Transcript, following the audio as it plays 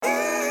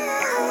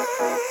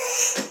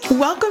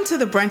Welcome to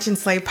the Brunch and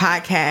Slay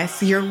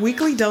podcast, your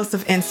weekly dose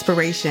of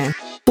inspiration,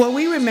 where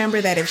we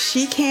remember that if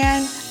she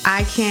can,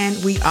 I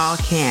can, we all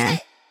can.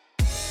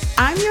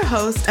 I'm your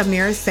host,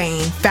 Amira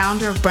Sane,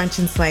 founder of Brunch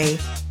and Slay,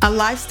 a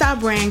lifestyle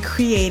brand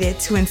created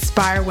to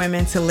inspire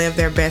women to live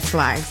their best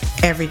lives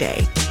every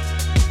day.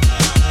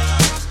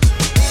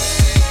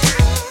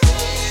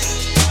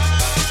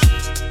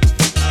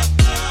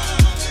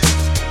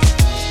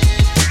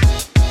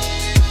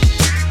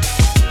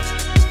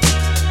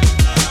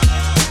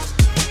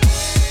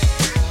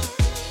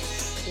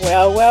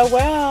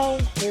 Well,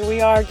 here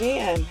we are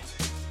again.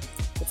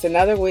 It's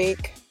another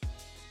week,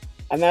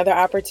 another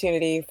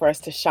opportunity for us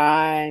to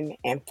shine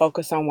and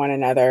focus on one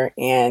another.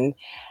 In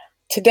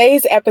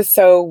today's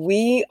episode,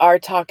 we are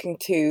talking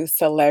to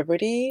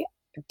celebrity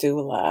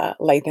doula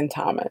Latham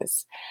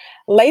Thomas.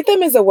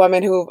 Latham is a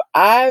woman who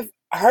I've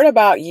heard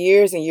about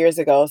years and years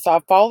ago, so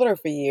I've followed her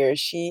for years.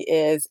 She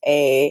is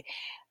a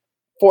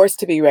force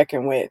to be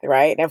reckoned with,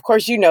 right? And of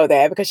course, you know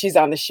that because she's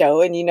on the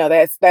show, and you know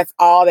that's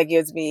all that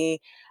gives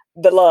me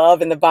the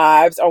love and the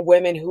vibes are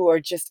women who are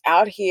just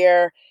out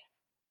here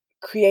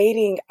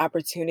creating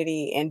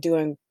opportunity and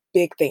doing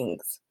big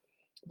things.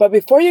 But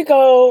before you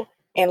go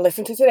and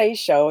listen to today's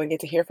show and get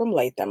to hear from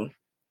Latham,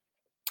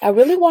 I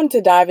really wanted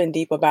to dive in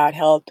deep about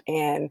health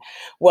and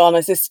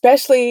wellness,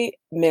 especially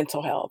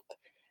mental health.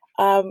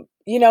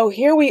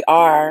 Here we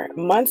are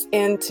months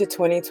into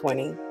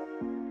 2020.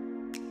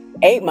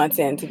 8 months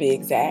in to be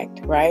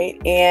exact, right?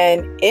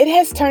 And it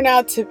has turned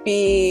out to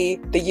be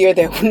the year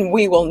that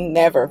we will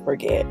never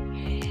forget.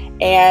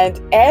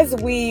 And as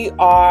we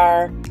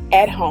are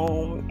at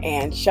home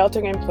and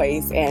sheltering in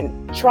place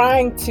and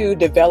trying to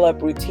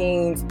develop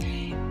routines,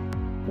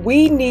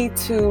 we need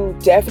to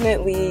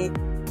definitely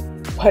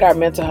put our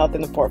mental health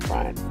in the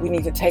forefront. We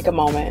need to take a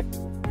moment.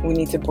 We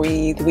need to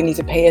breathe. We need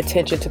to pay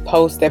attention to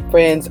posts that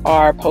friends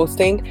are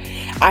posting.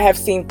 I have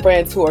seen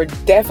friends who are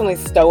definitely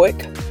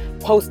stoic,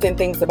 posting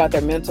things about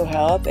their mental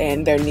health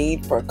and their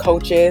need for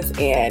coaches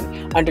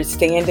and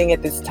understanding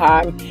at this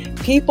time.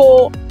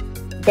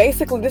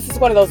 Basically, this is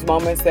one of those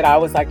moments that I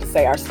always like to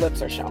say our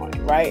slips are showing,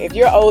 right? If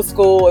you're old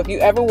school, if you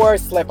ever wore a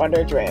slip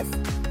under a dress,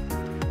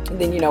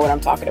 then you know what I'm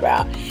talking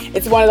about.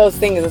 It's one of those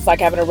things. It's like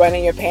having a run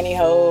in your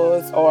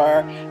pantyhose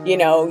or,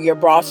 your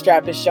bra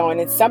strap is showing.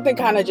 It's something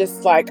kind of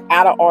just like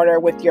out of order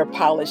with your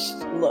polished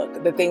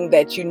look, the thing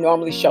that you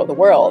normally show the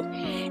world.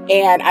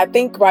 And I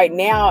think right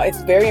now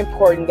it's very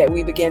important that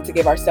we begin to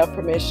give ourselves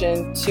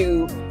permission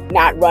to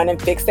not run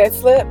and fix that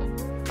slip,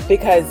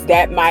 because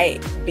that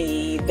might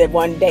be the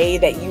one day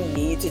that you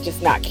need to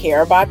just not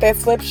care about that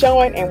slip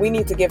showing. And we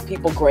need to give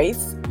people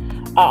grace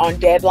on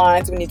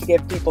deadlines. We need to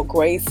give people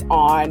grace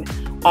on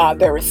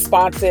their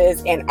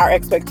responses, and our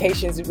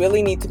expectations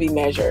really need to be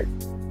measured,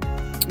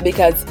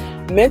 because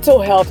mental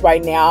health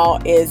right now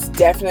is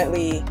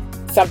definitely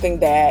something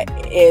that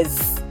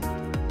is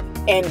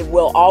and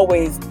will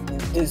always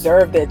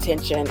deserve the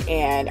attention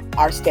and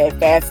our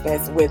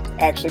steadfastness with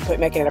actually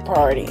making it a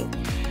priority.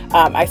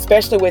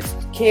 Especially with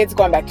kids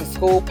going back to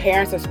school,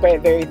 parents are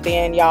spread very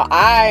thin. Y'all,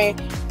 I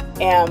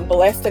am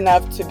blessed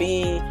enough to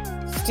be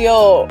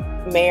still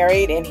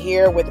married and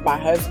here with my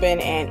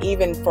husband, and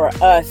even for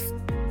us,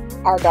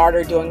 our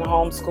daughter doing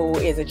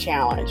homeschool is a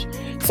challenge.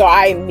 So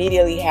I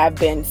immediately have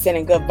been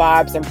sending good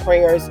vibes and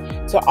prayers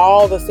to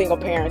all the single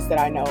parents that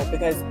I know,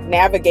 because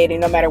navigating,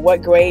 no matter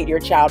what grade your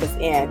child is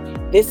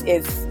in, this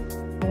is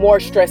more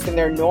stress than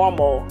their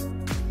normal,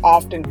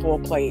 often full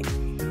plate.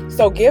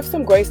 So give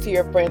some grace to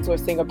your friends who are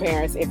single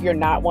parents. If you're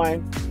not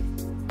one,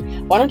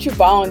 why don't you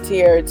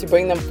volunteer to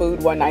bring them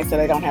food one night so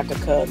they don't have to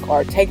cook,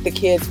 or take the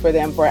kids for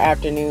them for an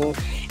afternoon?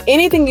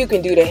 Anything you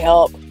can do to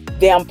help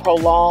them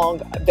prolong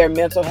their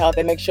mental health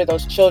and make sure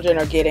those children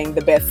are getting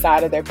the best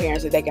side of their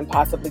parents that they can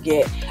possibly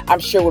get, I'm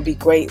sure would be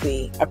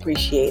greatly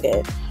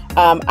appreciated.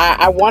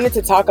 I wanted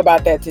to talk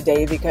about that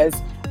today because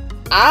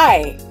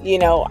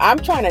I'm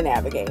trying to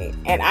navigate,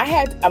 and I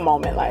had a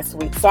moment last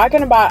week, so I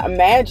can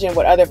imagine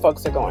what other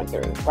folks are going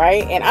through,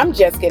 right? And I'm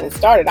just getting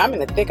started. I'm in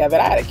the thick of it.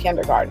 I had a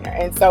kindergartner,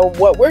 and so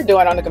what we're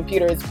doing on the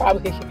computer is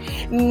probably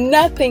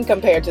nothing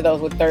compared to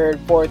those with third,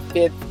 fourth,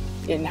 fifth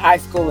in high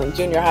school and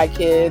junior high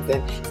kids,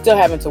 and still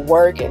having to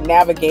work and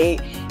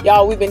navigate.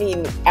 Y'all, we've been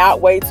eating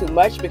out way too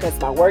much because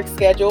of my work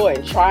schedule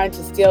and trying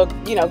to still,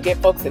 get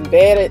folks in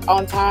bed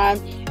on time.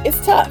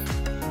 It's tough.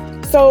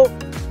 So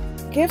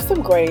give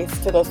some grace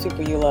to those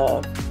people you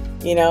love.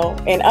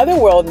 In other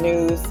world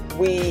news,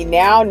 we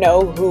now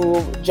know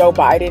who Joe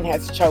Biden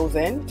has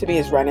chosen to be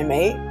his running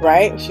mate,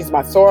 right? She's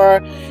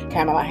Mansoura,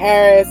 Kamala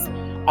Harris.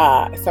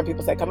 Some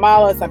people say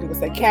Kamala, some people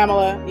say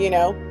Kamala,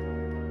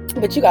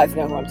 but you guys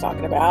know who I'm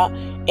talking about.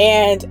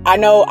 And I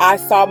know I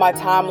saw my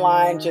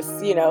timeline just,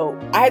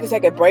 I had to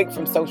take a break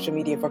from social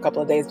media for a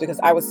couple of days because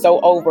I was so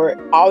over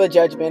all the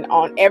judgment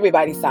on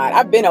everybody's side.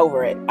 I've been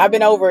over it.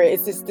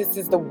 It's just, this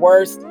is the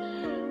worst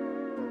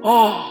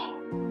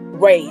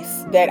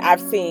race that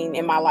I've seen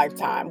in my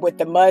lifetime, with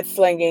the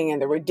mudslinging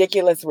and the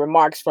ridiculous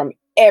remarks from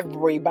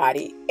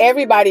everybody.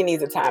 Everybody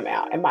needs a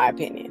timeout, in my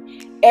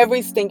opinion.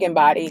 Every stinking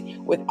body,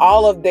 with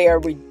all of their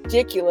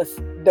ridiculous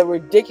the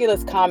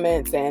ridiculous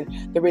comments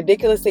and the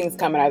ridiculous things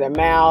coming out of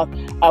their mouth.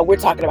 We're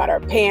talking about her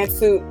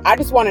pantsuit. I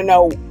just want to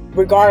know,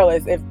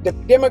 regardless if the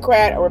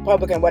Democrat or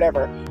Republican,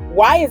 whatever,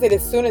 why is it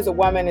as soon as a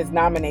woman is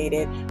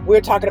nominated,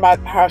 we're talking about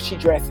how she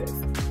dresses?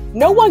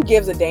 No one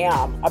gives a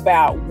damn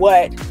about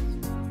what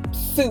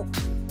suit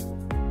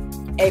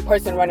a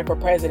person running for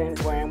president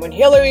is wearing. When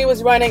Hillary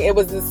was running, it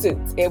was the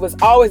suits. It was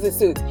always the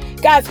suits.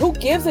 Guys, who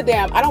gives a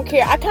damn? I don't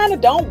care. I kind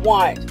of don't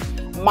want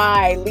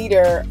my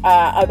leader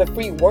of the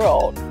free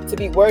world to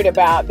be worried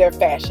about their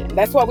fashion.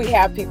 That's what we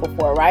have people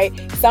for, right?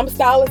 Some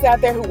stylist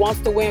out there who wants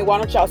to win, why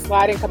don't y'all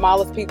slide in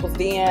Kamala's people's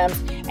DMs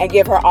and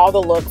give her all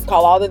the looks,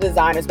 call all the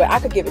designers, but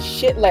I could give a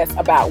shit less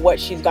about what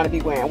she's going to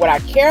be wearing. What I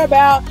care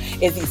about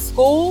is these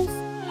schools,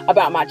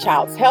 about my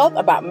child's health,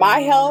 about my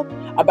health,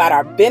 about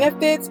our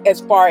benefits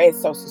as far as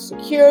Social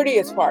Security,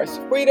 as far as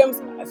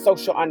freedoms,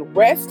 social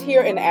unrest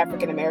here in the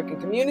African American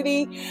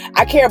community.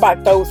 I care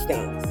about those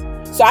things.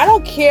 So I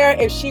don't care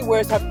if she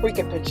wears her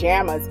freaking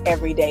pajamas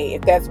every day,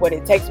 if that's what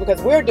it takes,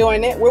 because we're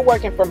doing it. We're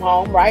working from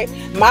home, right?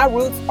 My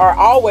roots are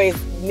always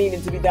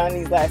needing to be done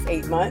these last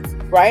 8 months,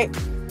 right?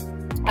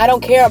 I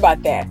don't care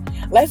about that.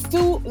 Let's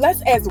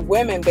as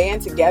women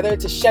band together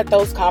to shut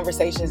those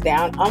conversations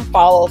down,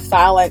 unfollow,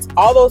 silence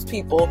all those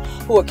people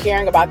who are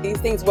caring about these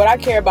things. What I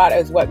care about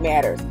is what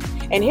matters.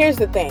 And here's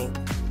the thing.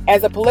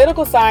 As a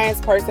political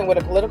science person with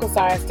a political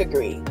science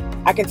degree,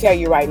 I can tell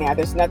you right now,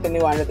 there's nothing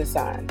new under the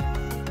sun.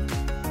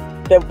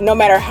 No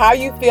matter how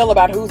you feel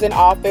about who's in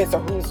office or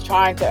who's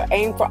trying to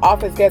aim for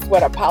office, guess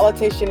what? A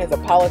politician is a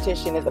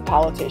politician is a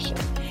politician.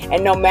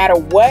 And no matter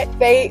what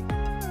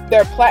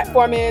their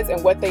platform is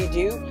and what they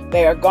do,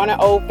 they are going to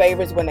owe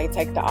favors when they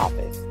take the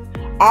office.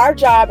 Our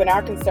job and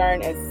our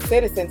concern as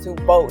citizens who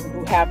vote,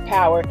 who have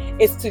power,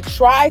 is to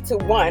try to,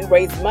 one,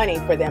 raise money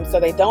for them so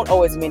they don't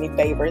owe as many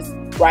favors,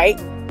 right?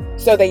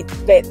 So they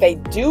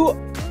do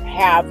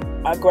have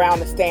a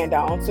ground to stand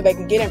on so they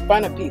can get in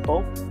front of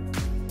people.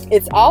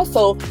 It's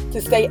also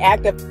to stay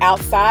active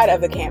outside of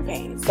the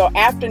campaign. So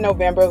after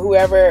November,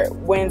 whoever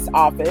wins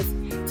office,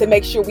 to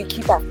make sure we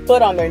keep our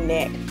foot on their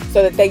neck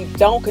so that they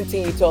don't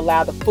continue to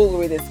allow the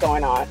foolery that's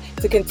going on,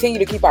 to continue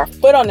to keep our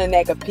foot on the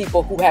neck of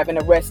people who haven't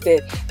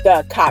arrested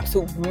the cops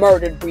who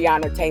murdered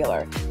Breonna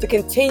Taylor, to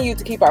continue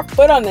to keep our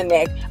foot on the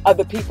neck of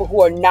the people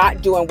who are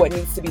not doing what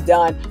needs to be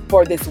done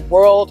for this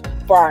world,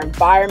 for our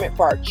environment,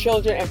 for our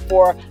children, and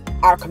for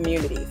our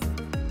communities,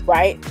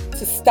 right?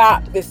 To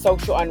stop this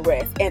social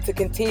unrest and to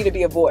continue to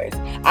be a voice.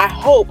 I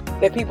hope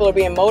that people are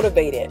being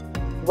motivated,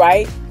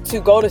 right, to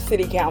go to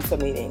city council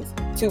meetings,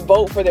 to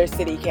vote for their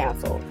city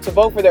council, to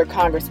vote for their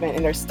congressman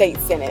and their state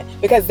senate,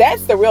 because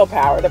that's the real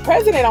power. The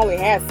president only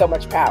has so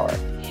much power.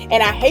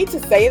 And I hate to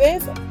say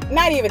this,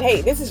 not even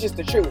hate, this is just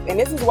the truth. And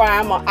this is why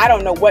I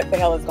don't know what the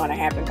hell is going to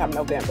happen come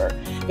November,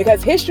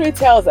 because history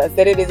tells us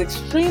that it is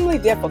extremely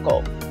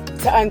difficult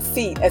to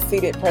unseat a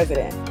seated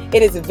president.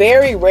 It is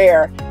very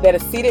rare that a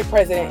seated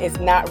president is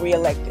not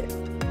reelected.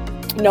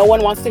 No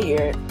one wants to hear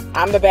it.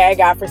 I'm the bad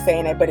guy for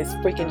saying it, but it's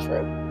freaking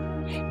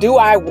true. Do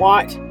I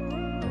want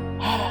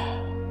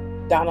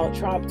Donald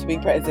Trump to be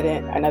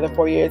president another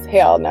 4 years?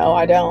 Hell no,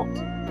 I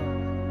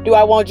don't. Do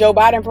I want Joe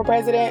Biden for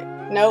president?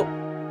 Nope.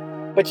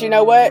 But you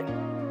know what?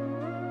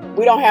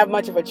 We don't have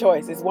much of a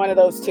choice. It's one of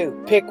those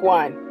two. Pick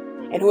one.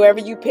 And whoever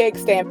you pick,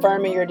 stand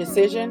firm in your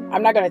decision.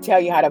 I'm not going to tell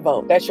you how to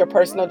vote. That's your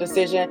personal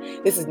decision.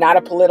 This is not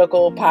a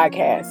political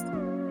podcast,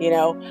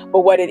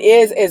 But what it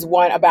is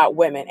one about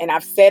women. And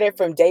I've said it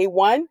from day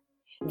one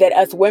that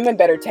us women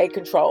better take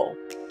control.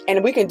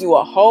 And we can do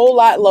a whole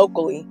lot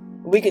locally.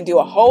 We can do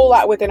a whole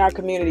lot within our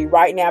community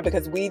right now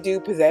because we do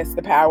possess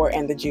the power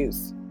and the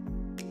juice.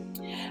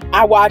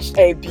 I watched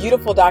a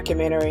beautiful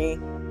documentary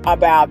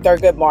about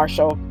Thurgood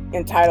Marshall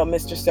entitled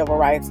Mr. Civil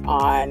Rights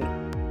on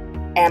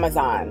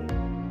Amazon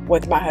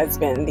with my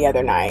husband the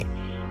other night.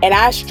 And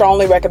I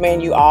strongly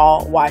recommend you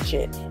all watch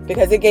it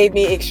because it gave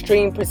me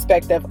extreme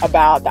perspective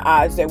about the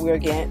odds that we're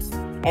against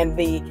and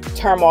the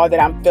turmoil that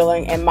I'm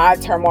feeling. And my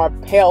turmoil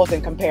pales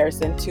in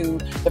comparison to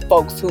the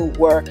folks who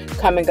were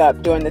coming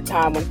up during the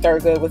time when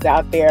Thurgood was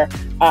out there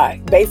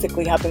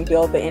basically helping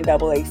build the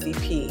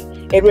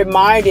NAACP. It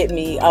reminded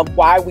me of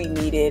why we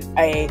needed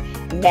a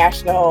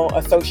national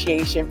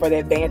association for the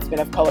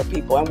advancement of colored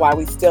people and why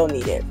we still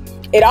need it.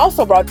 It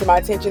also brought to my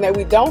attention that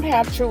we don't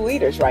have true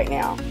leaders right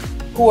now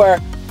who are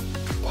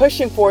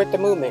pushing forward the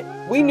movement.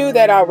 We knew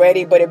that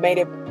already, but it made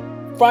it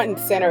front and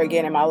center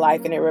again in my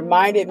life. And it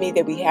reminded me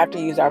that we have to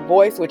use our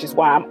voice, which is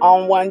why I'm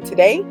on one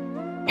today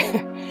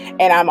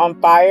and I'm on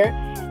fire.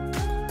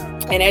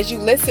 And as you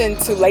listen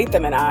to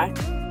Latham and I,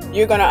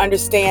 you're going to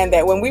understand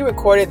that when we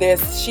recorded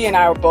this, she and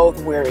I were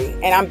both weary.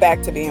 And I'm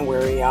back to being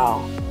weary,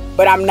 y'all.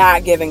 But I'm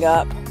not giving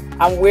up.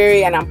 I'm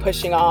weary and I'm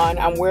pushing on.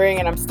 I'm weary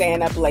and I'm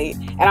staying up late.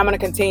 And I'm going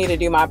to continue to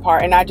do my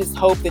part. And I just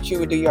hope that you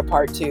would do your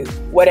part too,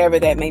 whatever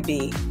that may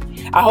be.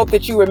 I hope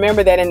that you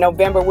remember that in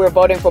November, we're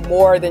voting for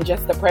more than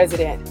just the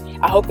president.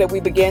 I hope that we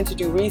begin to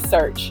do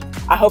research.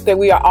 I hope that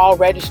we are all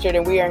registered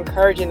and we are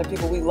encouraging the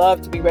people we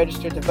love to be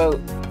registered to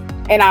vote.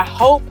 And I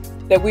hope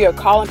that we are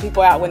calling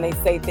people out when they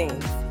say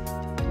things.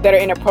 that are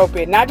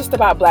inappropriate, not just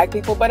about Black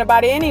people, but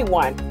about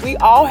anyone. We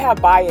all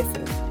have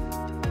biases.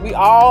 We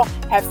all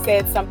have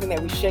said something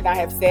that we should not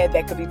have said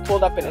that could be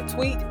pulled up in a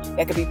tweet,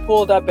 that could be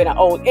pulled up in an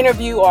old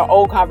interview or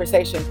old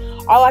conversation.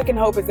 All I can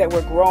hope is that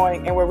we're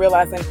growing and we're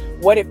realizing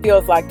what it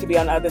feels like to be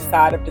on the other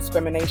side of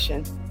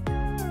discrimination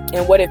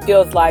and what it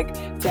feels like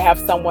to have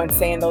someone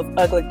saying those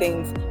ugly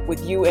things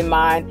with you in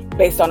mind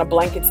based on a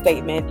blanket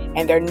statement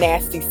and their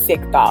nasty, sick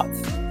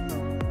thoughts.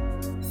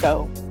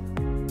 So,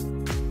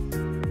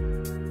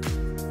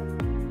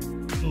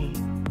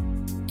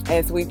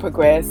 as we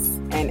progress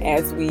and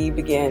as we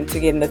begin to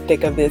get in the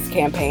thick of this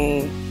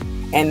campaign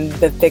and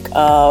the thick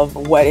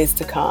of what is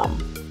to come,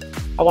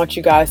 I want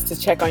you guys to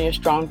check on your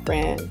strong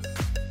friends,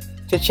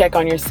 to check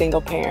on your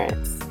single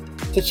parents,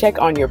 to check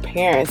on your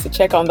parents, to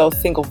check on those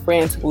single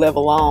friends who live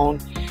alone,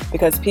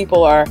 because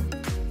people are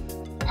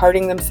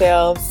hurting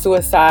themselves.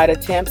 Suicide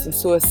attempts and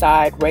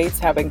suicide rates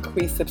have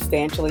increased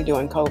substantially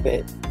during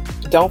COVID.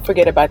 Don't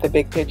forget about the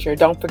big picture.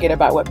 Don't forget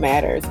about what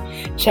matters.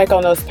 Check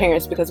on those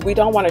parents, because we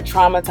don't want to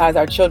traumatize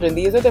our children.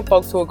 These are the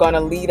folks who are going to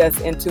lead us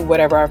into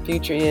whatever our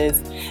future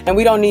is. And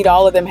we don't need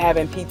all of them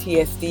having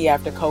PTSD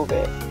after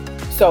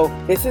COVID. So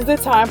this is the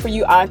time for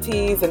you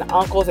aunties and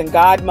uncles and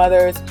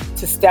godmothers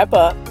to step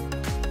up,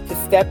 to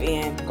step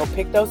in, go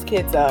pick those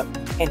kids up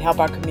and help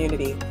our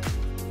community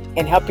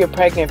and help your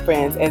pregnant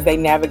friends as they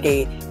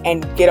navigate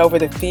and get over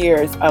the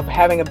fears of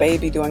having a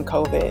baby during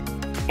COVID.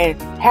 And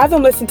have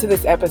them listen to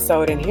this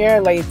episode and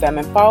hear Latham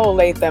and follow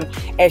Latham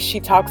as she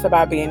talks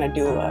about being a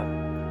doula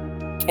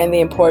and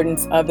the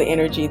importance of the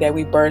energy that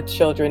we birth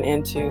children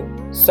into.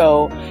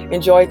 So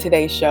enjoy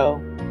today's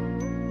show.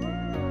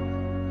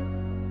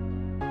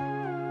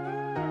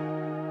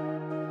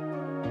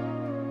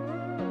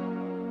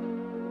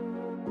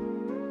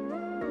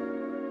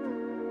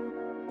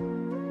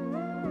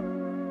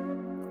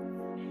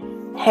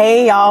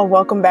 Hey y'all,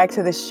 welcome back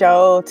to the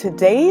show.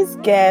 Today's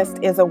guest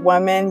is a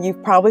woman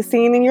you've probably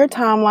seen in your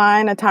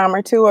timeline a time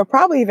or two, or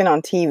probably even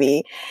on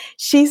TV.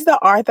 She's the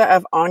author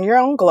of On Your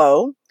Own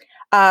Glow,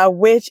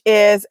 which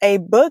is a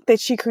book that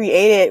she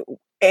created,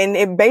 and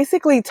it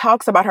basically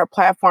talks about her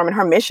platform and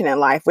her mission in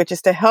life, which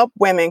is to help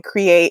women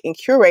create and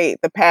curate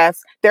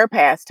their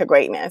path to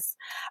greatness.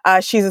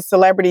 She's a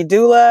celebrity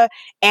doula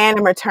and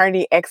a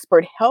maternity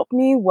expert. Help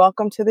me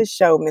welcome to the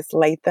show, Miss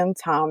Latham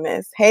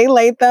Thomas. Hey,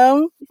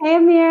 Latham. Hey,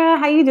 Amira,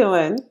 how you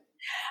doing?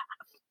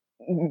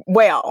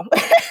 Well,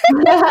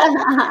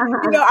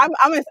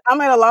 I'm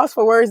at a loss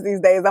for words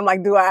these days. I'm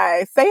like, do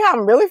I say how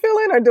I'm really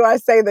feeling, or do I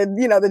say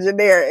the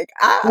generic?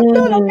 I'm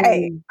feeling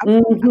okay.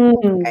 I'm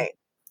okay.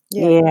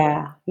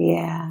 Yeah.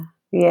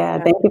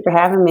 Thank you for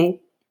having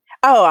me.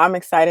 Oh, I'm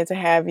excited to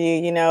have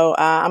you.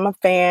 I'm a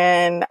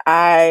fan.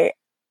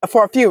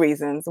 For a few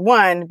reasons.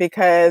 One,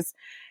 because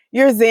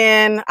you're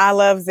Zen. I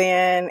love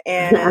Zen.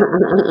 And,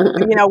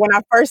 when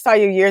I first saw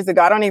you years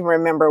ago, I don't even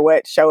remember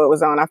what show it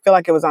was on. I feel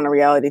like it was on a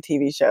reality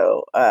TV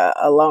show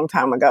a long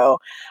time ago.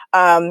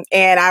 And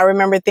I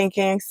remember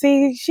thinking,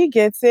 see, she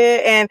gets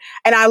it. And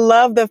I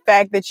love the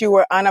fact that you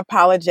were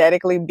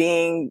unapologetically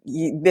being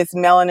this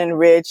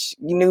melanin-rich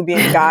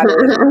Nubian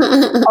goddess,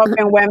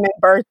 helping women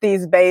birth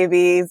these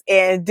babies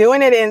and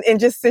doing it in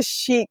just a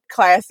chic,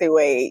 classy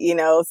way,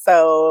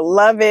 So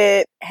love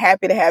it.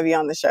 Happy to have you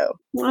on the show.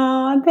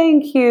 Oh,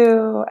 thank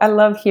you. I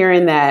love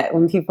hearing that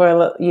when people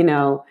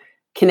are,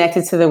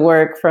 connected to the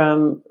work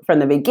from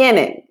the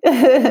beginning.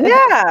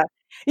 Yeah.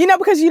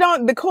 Because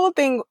the cool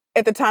thing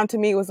at the time to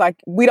me was like,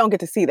 we don't get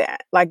to see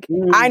that. Like,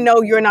 I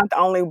know you're not the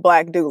only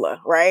Black doula,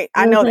 right?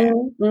 I know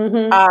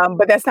that.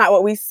 But that's not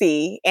what we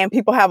see. And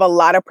people have a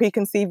lot of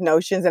preconceived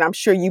notions, and I'm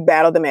sure you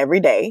battle them every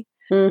day.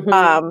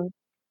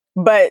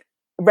 But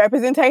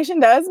representation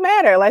does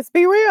matter. Let's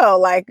be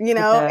real.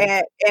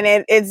 And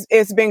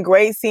it's been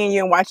great seeing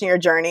you and watching your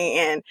journey.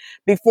 And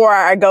before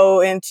I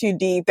go in too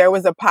deep, there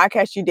was a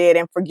podcast you did,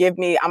 and forgive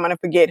me, I'm going to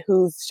forget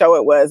whose show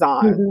it was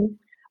on.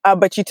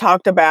 But you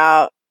talked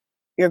about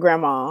your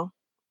grandma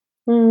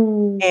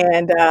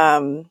and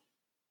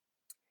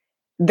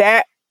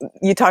that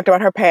you talked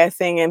about her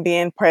passing and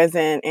being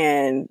present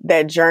and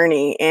that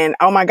journey. And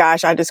oh my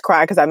gosh, I just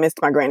cried because I missed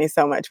my granny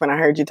so much when I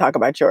heard you talk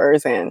about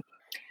yours. And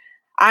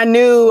I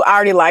knew I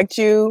already liked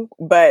you,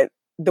 but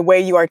the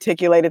way you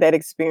articulated that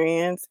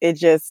experience, it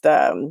just,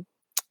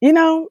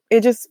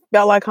 it just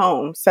felt like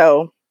home.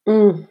 So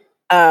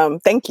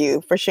thank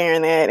you for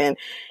sharing that. And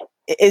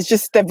it's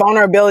just the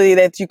vulnerability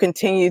that you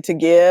continue to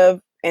give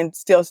and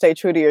still stay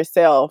true to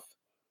yourself.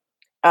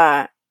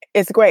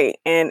 It's great.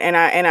 And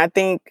I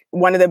think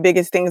one of the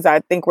biggest things I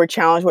think we're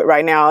challenged with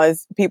right now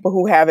is people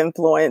who have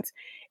influence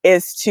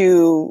is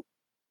to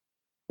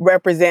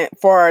represent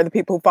for the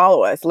people who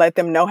follow us. Let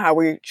them know how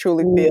we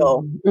truly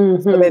feel so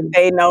that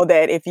they know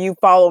that if you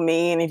follow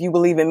me and if you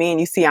believe in me and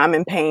you see I'm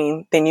in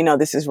pain, then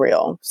this is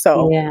real.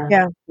 So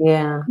yeah.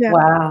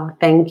 Wow.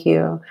 Thank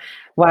you.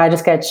 Wow. I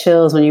just got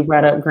chills when you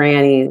brought up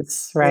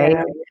grannies, right?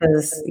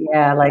 Because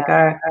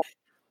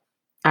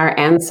our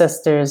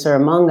ancestors are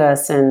among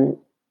us, and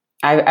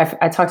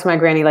I talk to my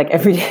granny like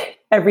every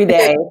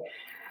day.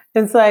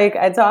 It's like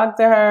I talk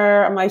to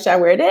her. I'm like, should I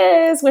wear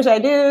this? What should I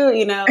do?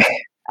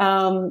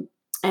 Um,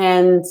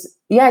 and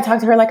yeah, I talk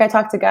to her like I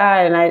talk to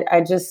God, and I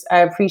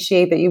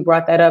appreciate that you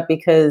brought that up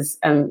because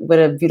what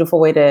a beautiful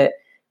way to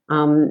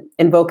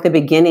invoke the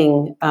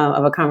beginning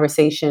of a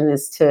conversation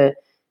is to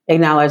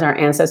acknowledge our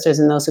ancestors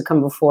and those who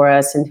come before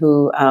us and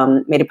who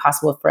made it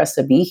possible for us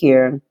to be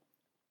here,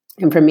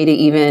 and for me to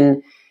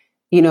even,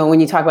 when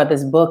you talk about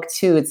this book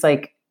too, it's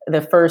like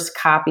the first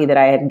copy that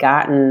I had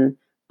gotten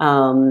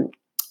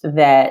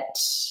that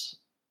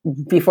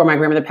before my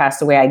grandmother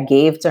passed away, I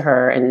gave to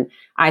her, and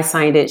I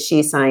signed it.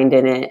 She signed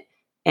in it,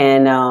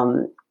 and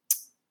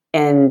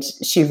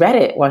she read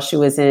it while she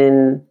was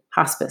in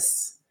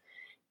hospice.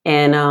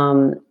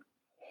 And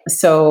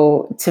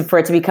so for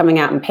it to be coming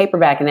out in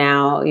paperback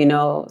now,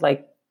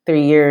 like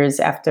 3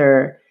 years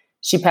after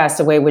she passed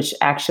away, which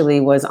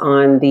actually was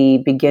on the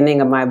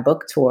beginning of my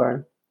book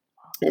tour.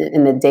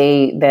 In the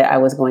day that I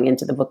was going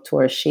into the book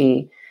tour,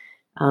 she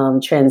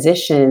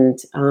transitioned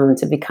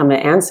to become an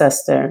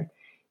ancestor.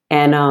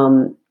 And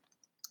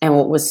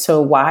what was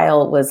so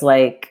wild was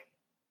like,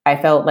 I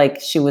felt like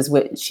she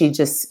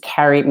just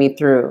carried me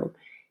through.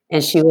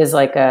 And she was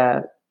like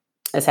a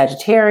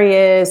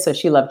Sagittarius, so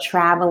she loved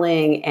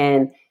traveling.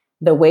 And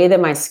the way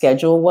that my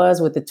schedule was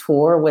with the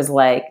tour was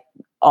like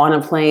on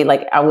a plane,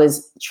 like I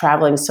was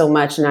traveling so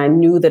much, and I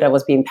knew that I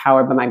was being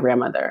powered by my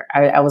grandmother.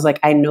 I was like,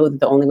 I know that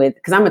the only way,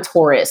 because I'm a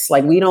Taurus,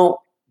 like we don't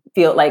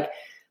feel like,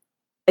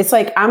 it's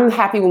like I'm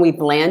happy when we've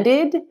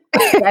landed.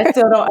 I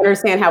still don't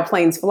understand how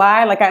planes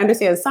fly. Like I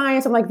understand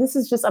science. I'm like,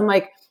 I'm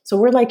like, so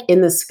we're like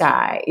in the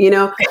sky,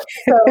 So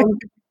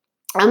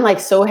I'm like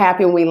so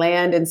happy when we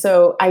land. And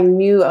so I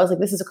was like,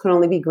 could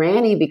only be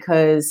Granny,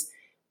 because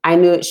I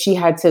knew she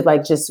had to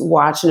like just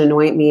watch and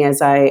anoint me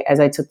as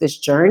I took this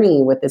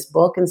journey with this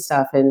book and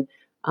stuff. And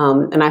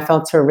I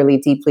felt her really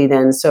deeply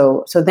then.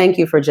 So thank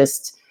you for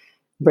just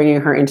bringing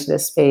her into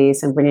this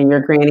space and bringing your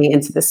Granny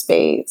into the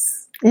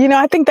space.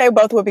 I think they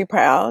both would be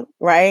proud,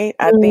 right?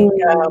 I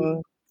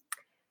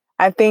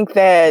think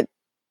that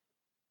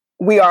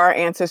we are our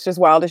ancestors'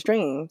 wildest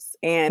dreams,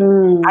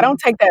 and I don't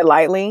take that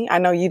lightly. I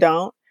know you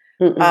don't.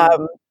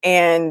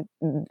 And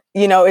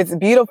it's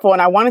beautiful,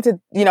 and I wanted to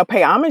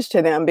pay homage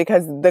to them,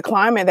 because the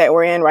climate that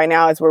we're in right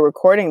now as we're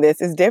recording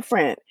this is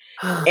different,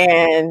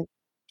 and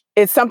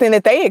it's something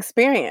that they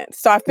experience.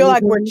 So I feel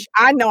like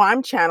I know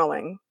I'm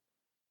channeling,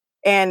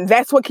 and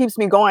that's what keeps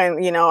me going.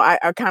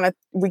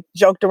 We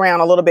joked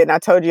around a little bit, and I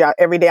told you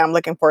every day I'm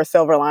looking for a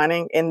silver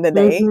lining in the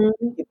day,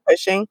 keep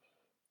pushing.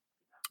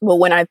 Well,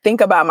 when I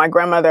think about my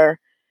grandmother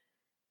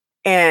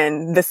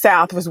and the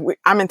South,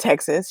 I'm in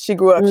Texas. She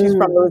grew up, she's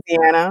from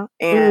Louisiana,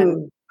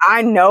 and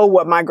I know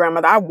what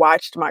I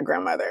watched my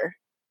grandmother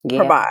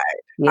provide.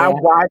 Yeah. I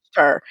watched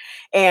her,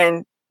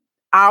 and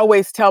I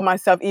always tell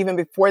myself, even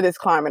before this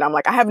climate, I'm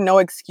like, I have no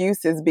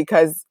excuses,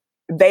 because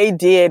they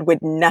did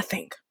with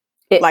nothing.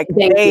 Thank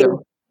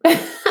you.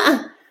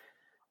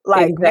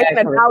 Like making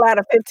a dollar out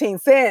of 15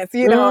 cents,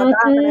 a dime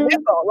and a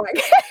nickel.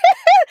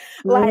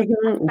 Rub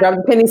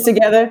the pennies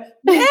together.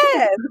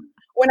 Yes.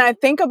 When I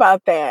think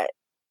about that,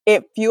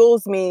 it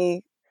fuels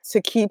me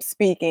to keep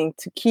speaking,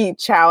 to keep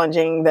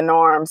challenging the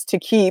norms, to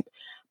keep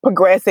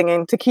progressing,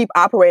 and to keep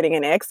operating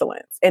in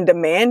excellence and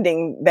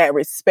demanding that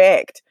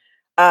respect,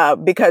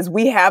 because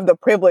we have the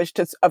privilege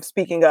of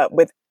speaking up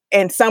with,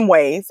 in some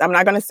ways. I'm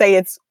not going to say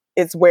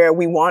it's where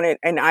we want it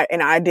in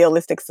an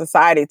idealistic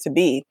society to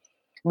be,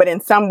 but in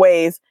some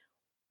ways,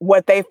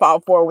 what they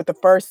fought for with the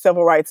first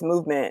civil rights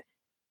movement,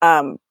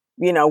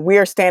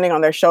 we're standing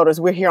on their shoulders.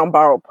 We're here on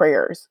borrowed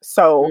prayers.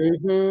 So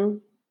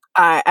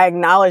I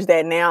acknowledge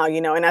that now,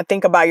 and I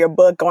think about your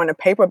book going to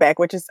paperback,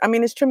 which is,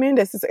 it's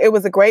tremendous. It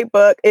was a great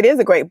book. It is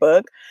a great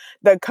book.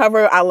 The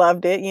cover, I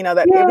loved it.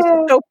 That it was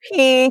just so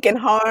pink and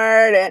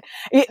hard, and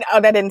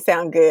that didn't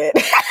sound good,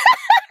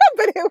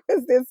 but it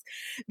was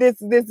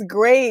this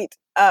great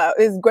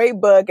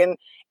book,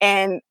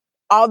 and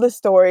all the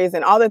stories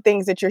and all the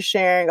things that you're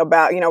sharing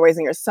about,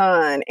 raising your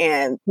son,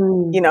 and,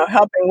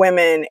 helping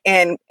women,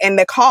 and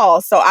the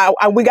call. So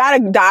we got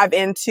to dive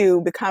into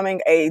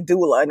becoming a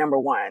doula, number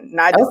one,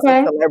 not just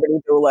a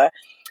celebrity doula.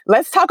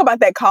 Let's talk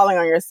about that calling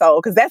on your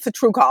soul, because that's a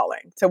true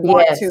calling, to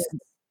want to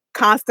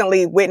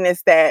constantly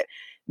witness that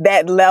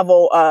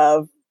level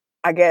of,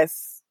 I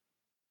guess,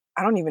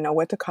 I don't even know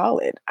what to call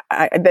it.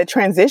 The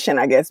transition,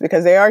 I guess,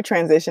 because they are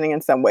transitioning in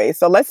some ways.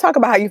 So let's talk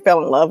about how you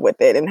fell in love with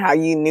it and how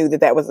you knew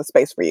that was a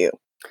space for you.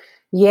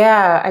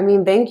 Yeah.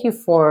 Thank you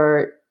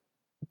for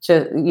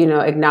just,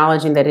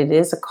 acknowledging that it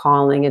is a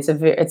calling. It's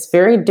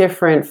very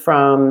different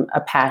from a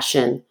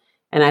passion.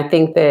 And I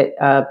think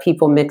that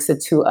people mix the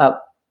two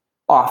up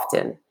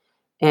often.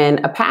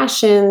 And a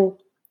passion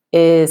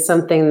is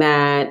something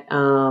that,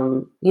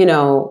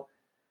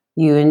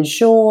 you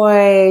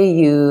enjoy,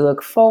 you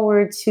look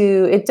forward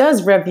to. It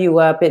does rev you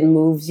up, it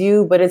moves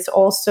you, but it's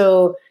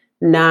also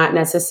not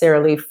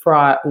necessarily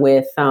fraught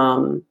with,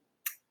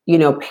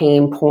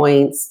 pain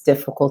points,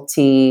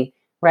 difficulty,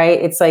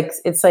 right? It's like,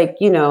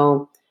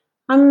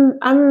 I'm,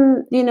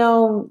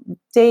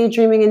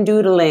 daydreaming and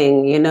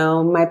doodling,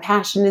 my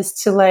passion is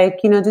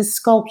to do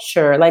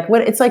sculpture, like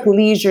what it's like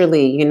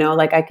leisurely,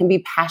 like I can be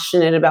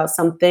passionate about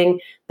something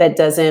that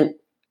doesn't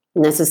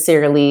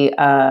necessarily,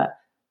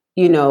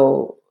 you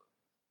know,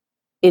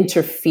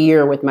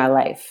 interfere with my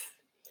life.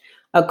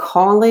 A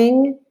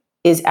calling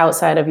is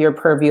outside of your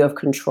purview of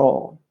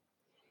control.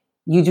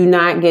 You do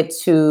not get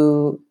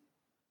to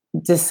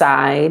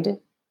decide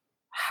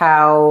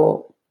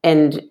how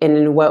and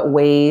in what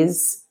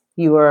ways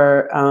you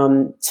are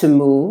to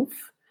move.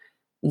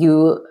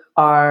 You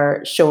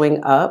are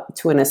showing up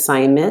to an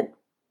assignment,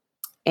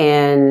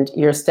 and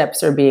your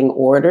steps are being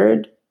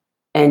ordered,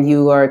 and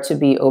you are to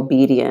be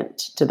obedient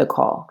to the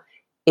call.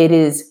 It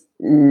is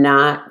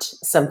not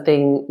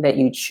something that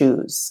you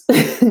choose,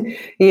 And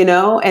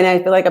I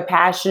feel like a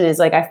passion is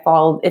like it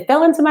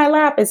fell into my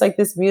lap. It's like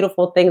this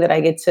beautiful thing that I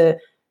get to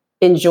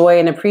enjoy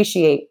and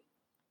appreciate.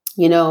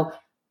 You know,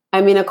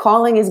 I mean, a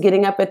calling is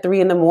getting up at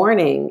 3 in the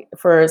morning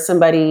for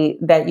somebody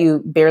that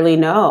you barely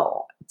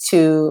know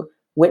to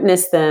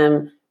witness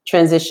them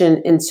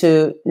transition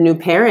into new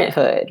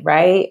parenthood,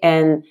 right?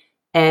 And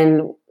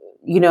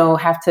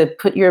have to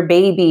put your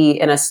baby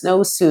in a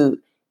snowsuit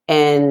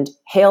and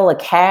hail a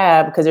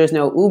cab because there's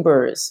no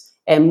Ubers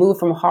and move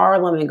from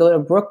Harlem and go to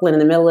Brooklyn in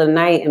the middle of the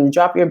night and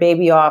drop your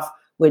baby off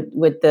with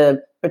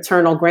the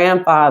paternal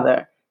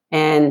grandfather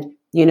and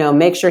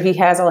make sure he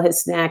has all his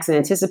snacks and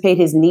anticipate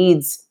his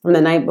needs from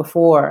the night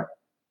before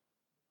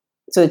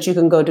so that you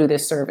can go do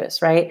this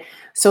service, right?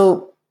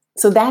 So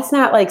that's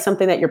not like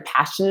something that you're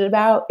passionate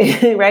about,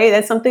 right?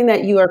 That's something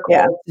that you are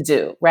Yeah. called to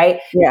do, right?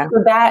 Yeah.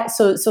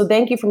 So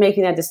thank you for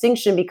making that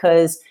distinction,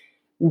 because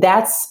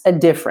that's a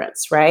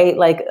difference, right?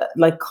 Like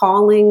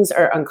callings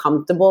are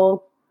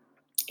uncomfortable,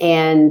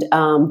 and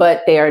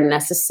but they are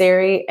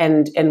necessary,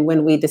 and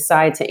when we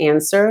decide to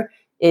answer,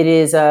 it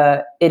is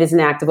an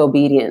act of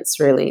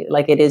obedience, really.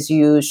 Like, it is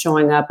you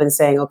showing up and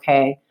saying,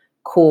 okay,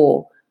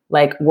 cool,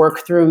 like, work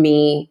through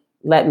me,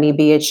 let me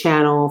be a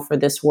channel for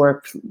this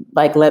work,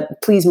 like,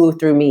 please move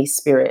through me,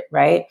 spirit,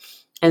 right?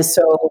 And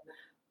so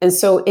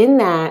in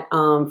that,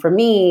 for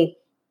me,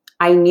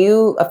 I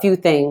knew a few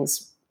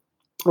things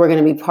were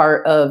going to be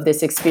part of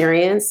this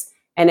experience,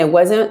 and it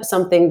wasn't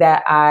something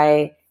that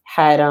I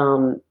had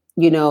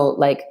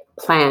like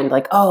planned,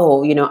 like,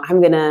 oh,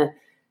 I'm gonna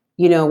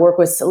work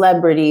with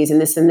celebrities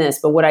and this.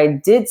 But what I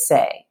did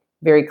say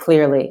very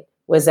clearly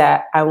was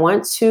that I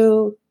want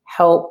to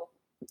help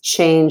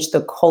change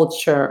the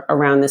culture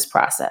around this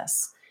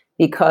process,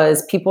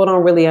 because people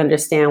don't really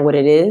understand what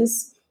it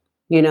is.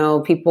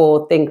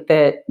 People think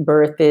that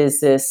birth is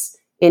this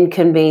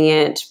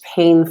inconvenient,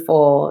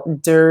 painful,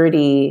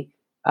 dirty,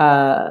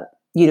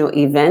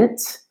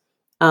 event.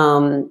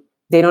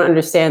 They don't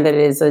understand that it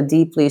is a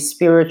deeply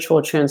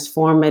spiritual,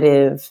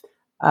 transformative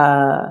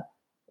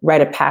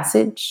rite of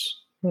passage.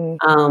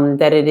 Mm.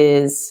 That it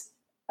is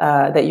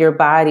that your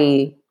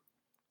body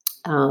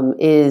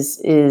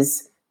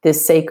is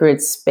this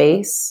sacred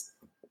space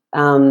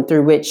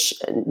through which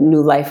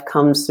new life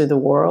comes through the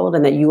world,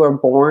 and that you are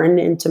born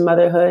into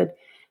motherhood.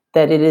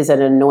 That it is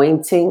an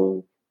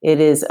anointing. It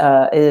is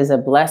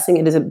a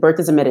blessing. Birth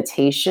is a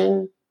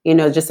meditation.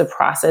 Just a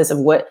process of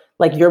what,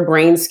 like, your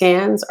brain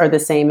scans are the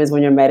same as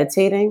when you're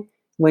meditating,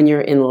 when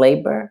you're in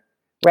labor,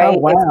 Oh, right?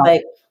 It's wow.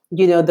 like,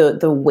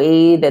 the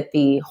way that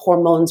the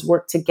hormones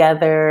work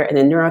together and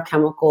the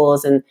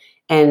neurochemicals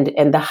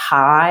and the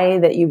high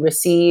that you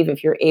receive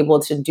if you're able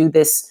to do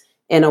this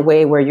in a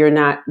way where you're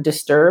not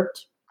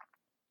disturbed.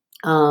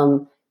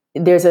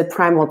 There's a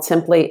primal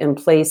template in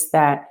place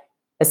that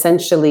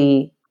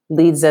essentially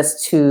leads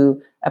us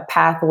to a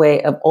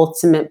pathway of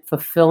ultimate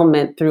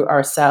fulfillment through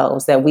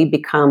ourselves, that we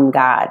become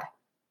God,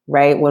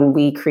 right? When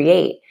we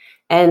create.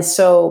 And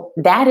so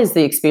that is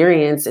the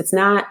experience. It's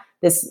not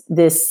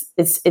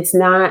it's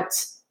not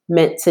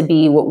meant to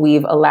be what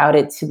we've allowed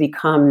it to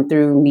become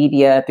through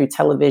media, through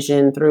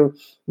television, through,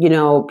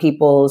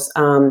 people's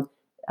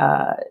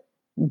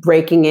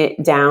breaking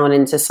it down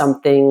into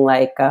something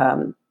like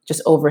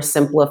just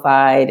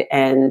oversimplified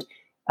and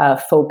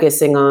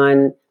focusing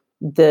on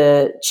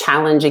the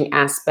challenging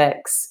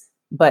aspects,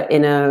 but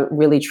in a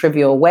really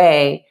trivial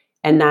way,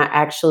 and not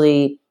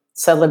actually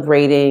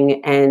celebrating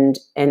and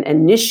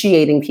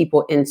initiating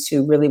people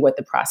into really what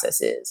the process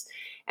is.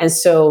 And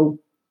so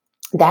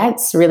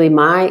that's really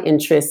my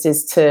interest,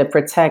 is to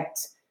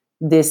protect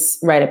this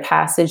rite of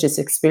passage, this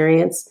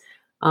experience,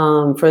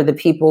 for the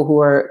people who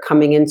are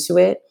coming into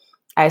it.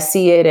 I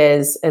see it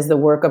as the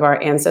work of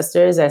our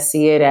ancestors. I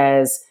see it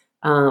as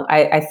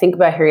I think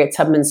about Harriet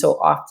Tubman so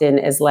often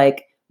as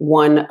like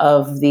one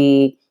of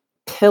the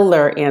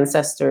pillar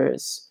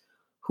ancestors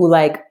who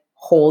like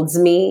holds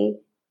me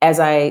as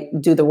I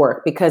do the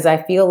work, because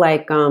I feel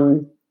like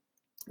that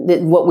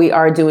what we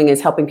are doing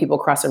is helping people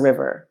cross a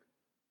river,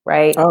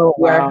 right? Oh,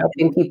 We are wow.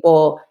 helping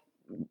people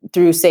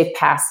through safe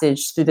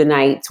passage through the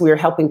night. We are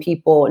helping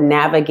people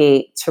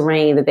navigate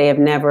terrain that they have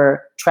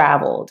never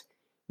traveled,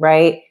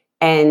 right?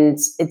 And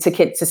to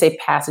get to safe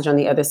passage on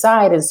the other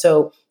side. And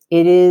so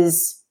it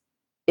is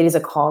a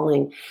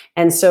calling.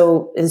 And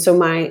so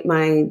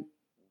my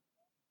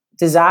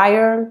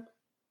desire,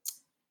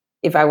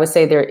 if I would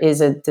say there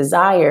is a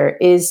desire,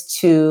 is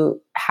to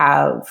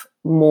have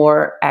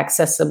more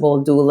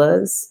accessible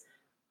doulas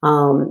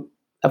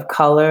of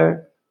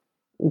color,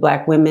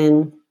 Black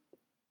women,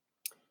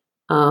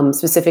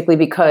 specifically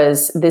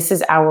because this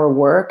is our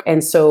work.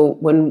 And so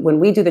when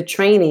we do the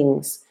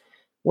trainings,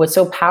 what's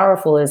so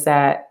powerful is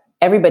that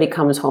everybody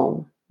comes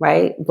home,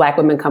 right? Black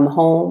women come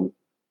home,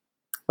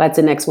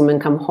 Latinx women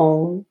come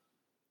home,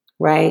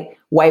 right?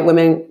 White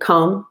women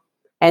come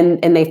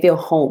and they feel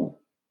home.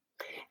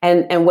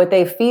 And what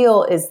they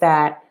feel is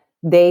that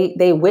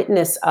they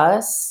witness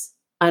us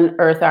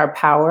unearth our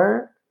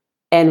power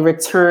and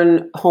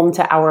return home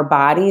to our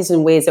bodies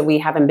in ways that we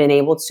haven't been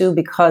able to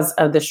because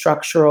of the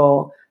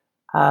structural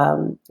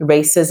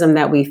racism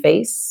that we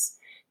face,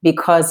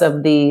 because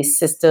of the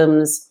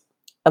systems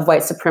of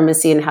white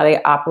supremacy and how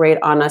they operate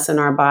on us and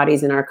our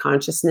bodies and our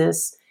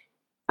consciousness.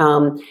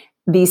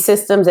 These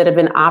systems that have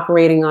been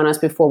operating on us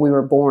before we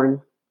were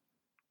born.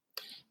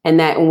 And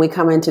that when we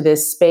come into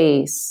this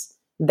space,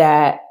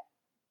 that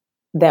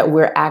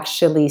we're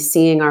actually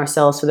seeing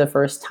ourselves for the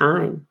first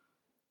time,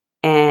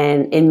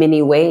 and in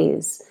many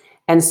ways.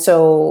 And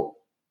so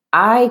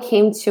I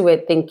came to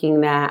it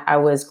thinking that I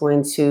was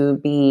going to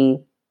be,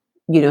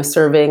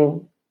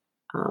 serving,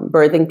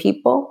 birthing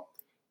people.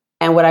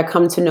 And what I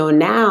come to know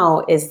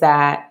now is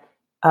that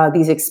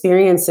these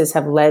experiences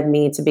have led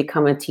me to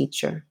become a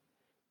teacher.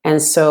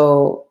 And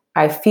so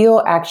I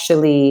feel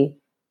actually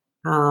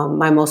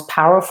my most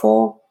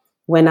powerful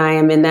when I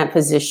am in that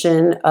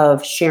position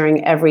of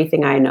sharing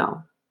everything I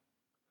know.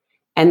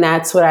 And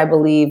that's what I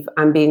believe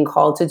I'm being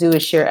called to do,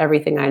 is share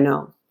everything I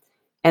know.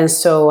 And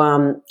so,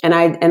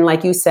 and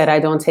like you said, I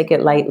don't take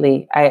it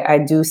lightly. I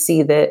do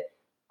see that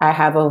I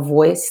have a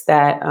voice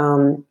that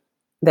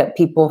that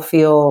people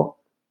feel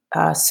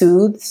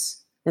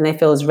soothes, and they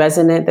feel is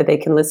resonant, that they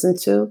can listen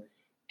to.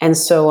 And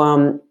so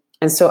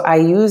I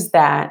use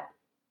that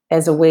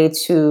as a way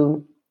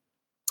to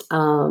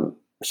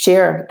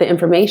share the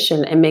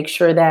information and make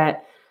sure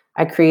that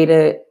I create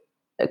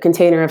a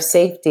container of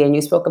safety. And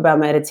you spoke about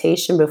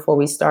meditation before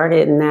we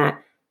started, and that,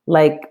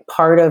 like,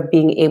 part of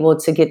being able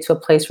to get to a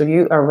place where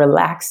you are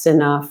relaxed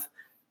enough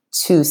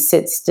to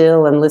sit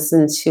still and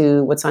listen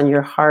to what's on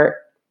your heart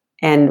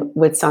and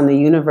what's on the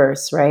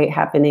universe, right,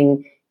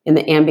 happening in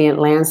the ambient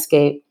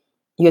landscape,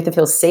 you have to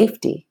feel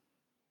safety.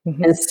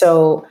 Mm-hmm. And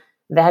so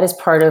that is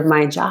part of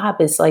my job,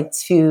 is like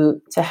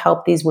to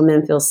help these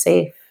women feel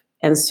safe.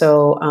 And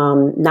so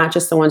not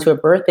just the ones who are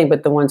birthing,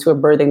 but the ones who are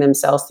birthing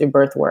themselves through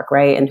birth work,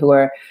 right, and who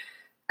are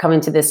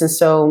coming to this. And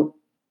so,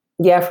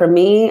 yeah, for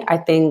me, I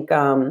think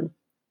the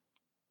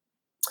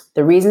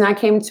reason I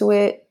came to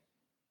it,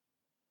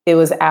 it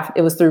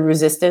was through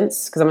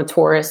resistance, because I'm a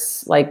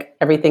Taurus. Like,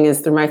 everything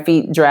is through my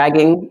feet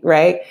dragging,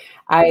 right?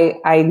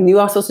 I knew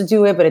I was supposed to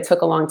do it, but it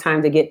took a long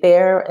time to get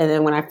there. And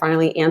then when I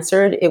finally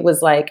answered, it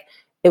was like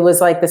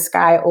the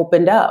sky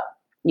opened up,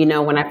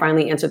 when I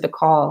finally answered the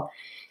call.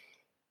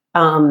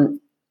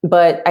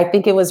 But I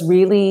think it was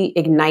really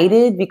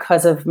ignited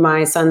because of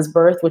my son's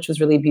birth, which was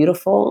really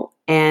beautiful.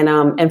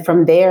 And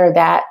from there,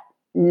 that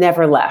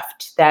never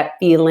left. That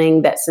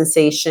feeling, that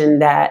sensation,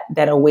 that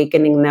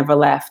awakening never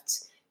left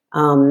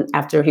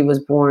after he was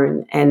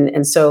born. And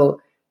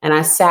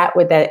I sat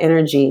with that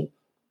energy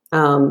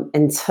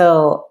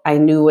until I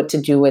knew what to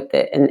do with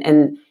it.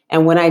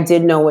 And when I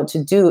did know what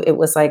to do, it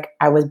was like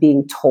I was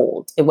being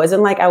told. It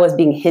wasn't like I was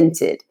being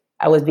hinted.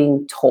 I was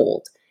being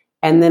told.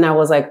 And then I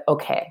was like,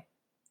 okay,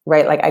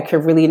 right? Like, I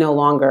could really no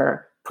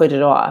longer put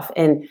it off.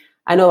 And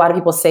I know a lot of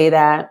people say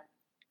that,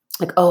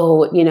 like,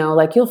 oh,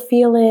 like, you'll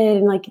feel it,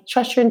 and like,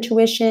 trust your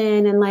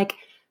intuition, and like,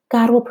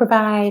 God will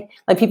provide.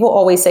 Like, people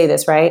always say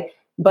this, right?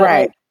 But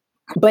Right.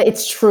 but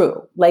it's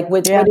true. Like,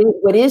 Yeah.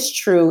 what is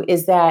true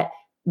is that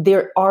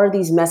there are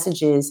these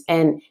messages,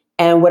 and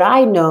what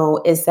I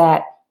know is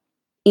that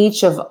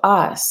each of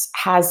us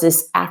has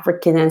this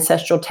African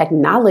ancestral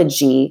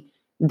technology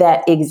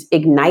that is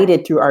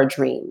ignited through our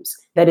dreams,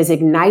 that is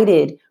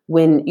ignited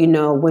when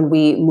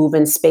we move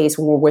in space,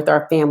 when we're with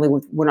our family,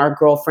 when our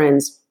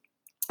girlfriends,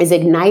 is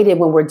ignited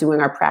when we're doing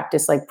our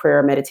practice, like prayer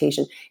or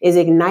meditation, is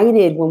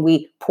ignited when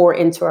we pour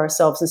into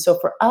ourselves. And so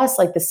for us,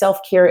 like, the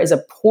self-care is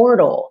a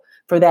portal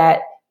for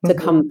that to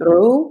come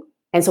through,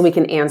 and so we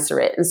can answer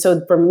it. And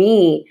so for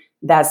me,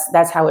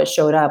 that's how it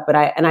showed up. But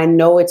I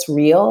know it's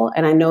real,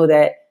 and I know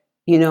that,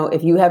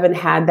 if you haven't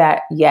had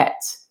that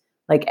yet,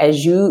 like,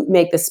 as you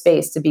make the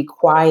space to be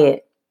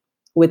quiet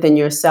within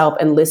yourself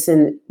and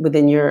listen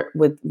within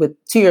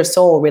to your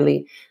soul,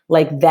 really,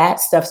 like, that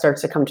stuff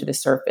starts to come to the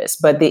surface.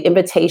 But the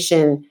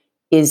invitation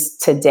is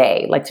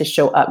today, like, to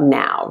show up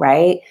now,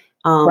 right?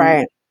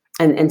 Right.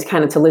 And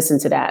kind of to listen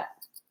to that.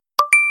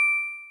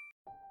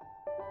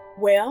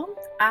 Well,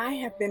 I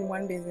have been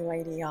one busy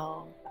lady,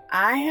 y'all.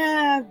 I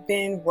have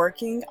been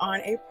working on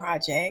a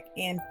project,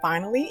 and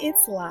finally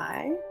it's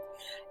live.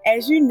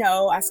 As you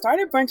know, I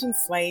started Brunch and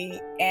Slay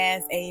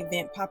as a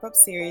event pop-up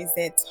series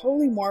that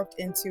totally morphed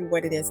into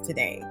what it is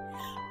today.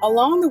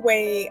 Along the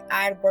way,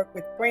 I'd work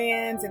with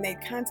brands, and they'd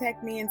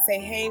contact me and say,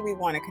 hey, we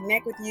want to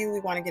connect with you. We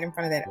want to get in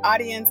front of that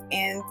audience.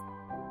 And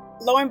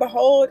lo and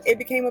behold, it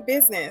became a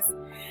business.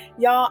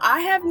 Y'all, I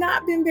have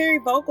not been very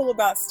vocal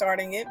about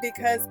starting it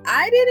because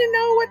I didn't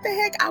know what the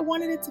heck I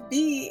wanted it to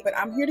be. But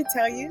I'm here to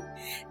tell you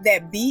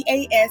that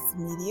BAS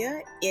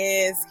Media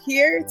is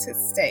here to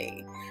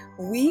stay.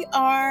 We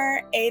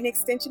are an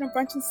extension of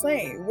Brunch and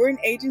Slay. We're an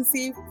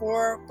agency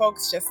for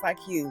folks just like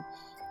you.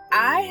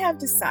 I have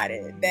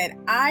decided that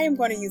I am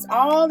going to use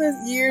all the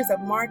years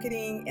of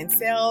marketing and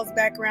sales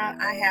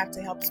background I have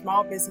to help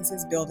small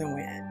businesses build and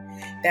win.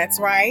 That's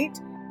right.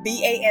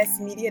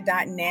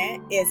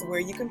 BASmedia.net is where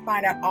you can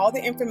find out all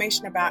the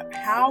information about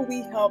how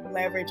we help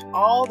leverage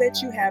all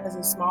that you have as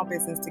a small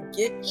business to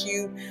get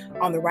you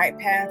on the right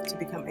path to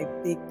become a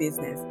big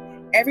business.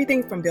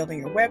 Everything from building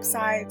your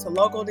website to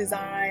logo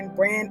design,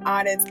 brand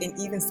audits, and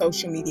even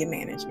social media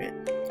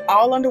management.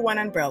 All under one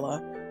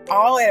umbrella,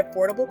 all at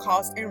affordable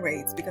costs and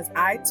rates, because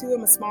I too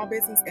am a small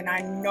business and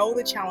I know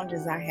the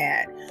challenges I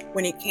had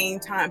when it came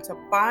time to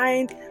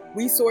find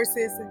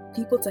resources,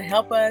 people to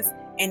help us,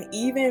 and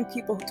even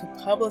people to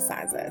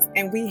publicize us.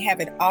 And we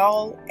have it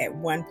all at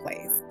one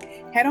place.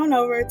 Head on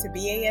over to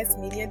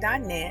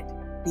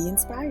basmedia.net. Be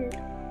inspired.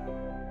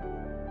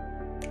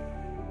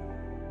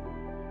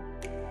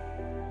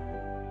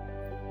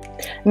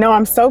 No,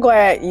 I'm so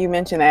glad you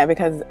mentioned that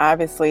because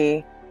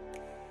obviously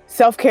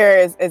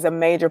self-care is a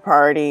major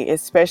priority,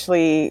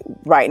 especially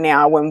right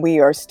now when we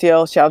are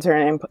still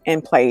sheltering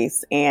in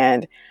place.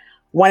 And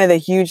one of the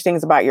huge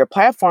things about your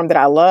platform that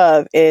I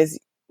love is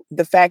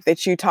the fact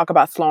that you talk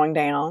about slowing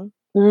down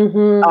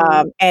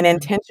and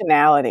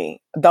intentionality.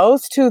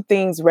 Those two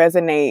things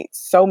resonate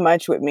so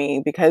much with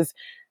me because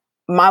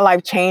my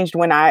life changed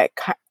when I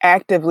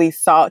actively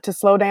sought to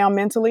slow down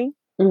mentally.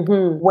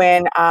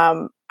 When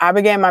I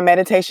began my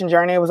meditation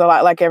journey, it was a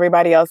lot like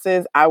everybody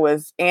else's. I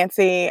was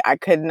antsy. I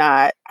could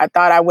not, I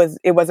thought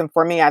it wasn't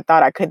for me. I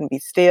thought I couldn't be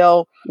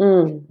still.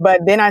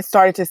 But then I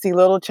started to see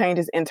little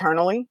changes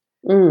internally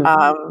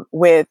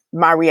with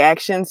my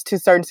reactions to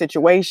certain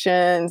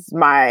situations,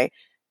 my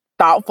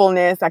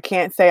thoughtfulness. I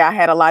can't say I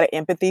had a lot of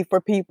empathy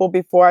for people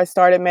before I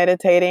started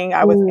meditating.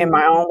 I was in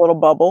my own little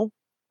bubble.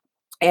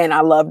 And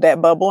I loved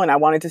that bubble and I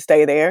wanted to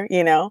stay there,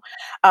 you know.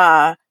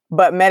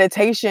 But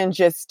meditation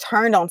just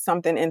turned on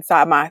something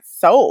inside my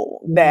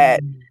soul that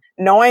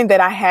knowing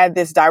that I had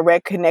this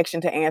direct connection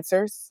to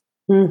answers,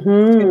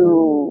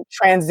 to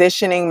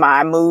transitioning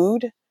my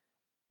mood,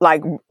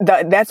 like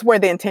that's where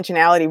the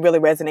intentionality really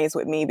resonates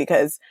with me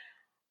because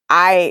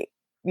I,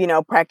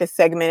 practice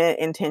segmented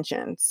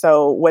intention.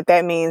 So what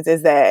that means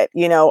is that,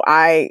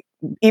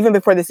 even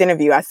before this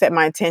interview, I set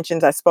my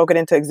intentions. I spoke it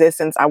into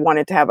existence. I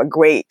wanted to have a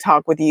great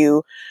talk with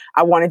you.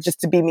 I wanted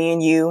just to be me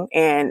and you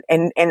and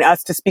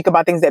us to speak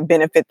about things that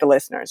benefit the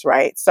listeners.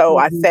 Right. So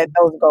I set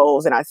those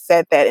goals and I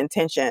set that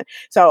intention.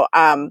 So,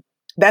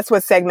 that's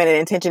what segmented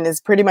intention is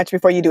pretty much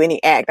before you do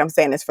any act. I'm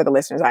saying this for the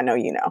listeners. I know,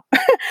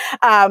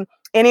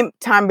 any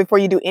time before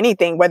you do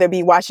anything, whether it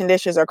be washing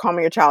dishes or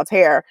combing your child's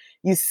hair,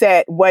 you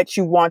set what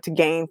you want to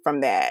gain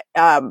from that.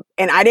 And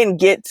I didn't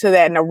get to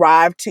that and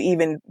arrive to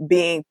even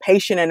being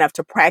patient enough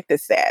to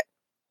practice that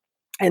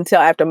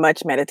until after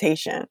much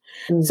meditation.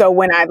 So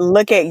when I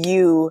look at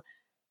you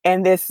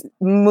and this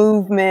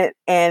movement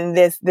and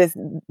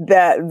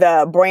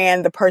the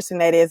brand, the person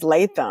that is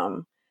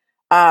Latham,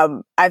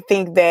 I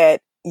think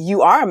that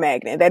you are a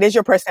magnet. That is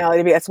your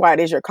personality. That's why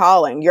it is your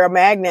calling. Your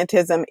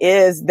magnetism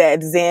is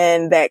that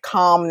zen, that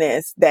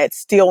calmness, that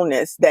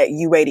stillness that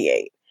you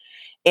radiate.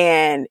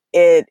 And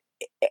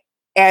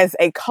as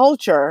a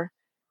culture,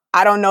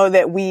 I don't know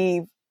that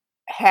we've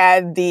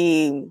had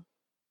the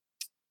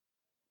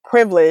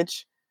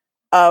privilege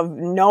of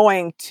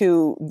knowing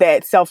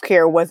that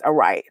self-care was a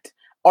right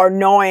or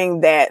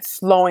knowing that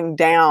slowing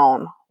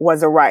down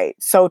was a right.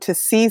 So to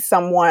see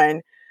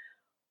someone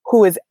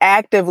who is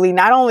actively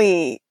not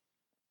only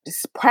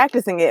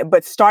practicing it,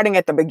 but starting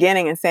at the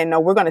beginning and saying,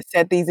 no, we're going to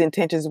set these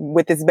intentions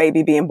with this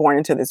baby being born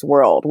into this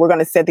world. We're going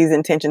to set these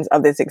intentions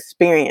of this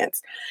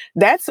experience.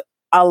 That's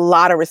a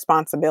lot of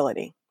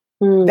responsibility.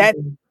 That's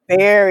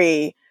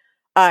very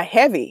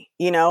heavy,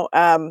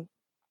 and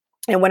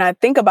when I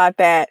think about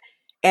that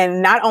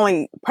and not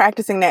only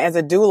practicing that as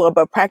a doula,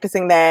 but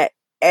practicing that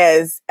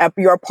as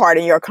your part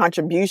and your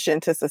contribution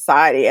to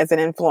society as an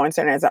influencer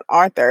and as an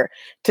author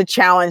to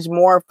challenge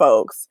more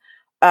folks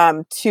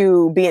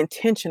to be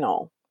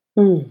intentional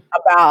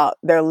about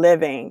their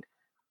living.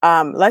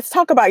 Let's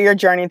talk about your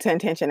journey to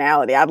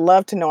intentionality. I'd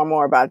love to know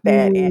more about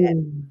that.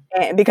 And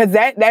because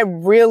that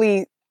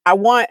really, I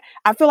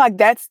feel like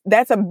that's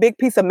a big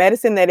piece of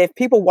medicine that if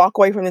people walk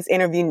away from this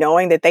interview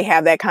knowing that they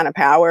have that kind of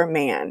power,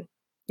 man,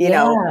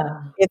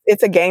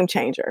 it's a game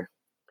changer.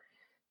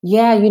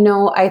 Yeah,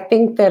 I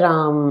think that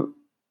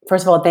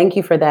first of all, thank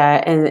you for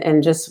that,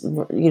 and just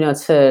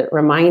to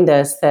remind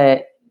us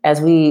that as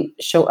we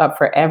show up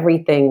for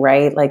everything,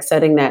 right? Like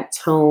setting that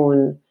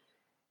tone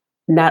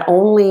not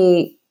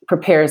only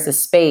prepares the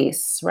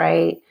space,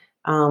 right?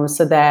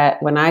 So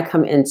that when I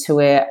come into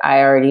it, I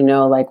already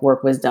know like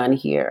work was done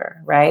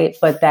here, right?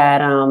 But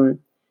that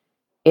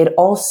it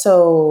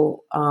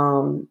also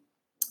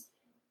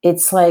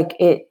it's like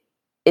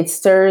it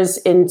stirs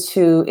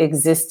into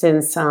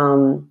existence,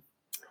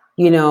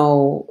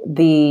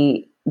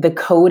 the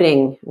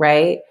coding,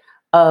 right,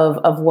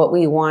 of what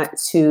we want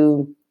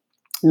to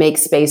make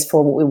space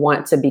for, what we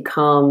want to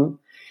become.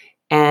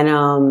 And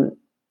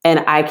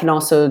I can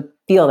also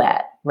feel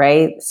that,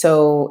 right?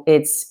 So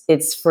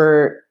it's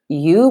for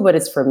you, but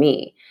it's for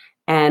me.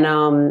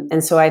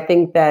 And so I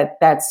think that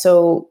that's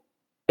so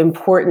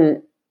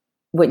important,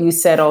 what you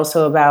said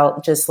also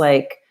about just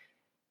like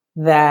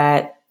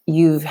that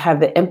you have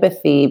the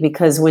empathy,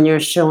 because when you're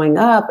showing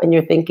up and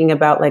you're thinking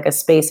about like a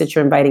space that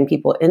you're inviting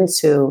people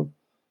into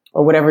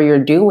or whatever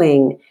you're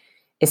doing,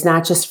 it's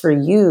not just for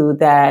you,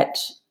 that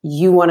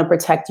you want to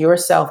protect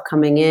yourself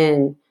coming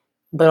in,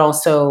 but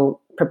also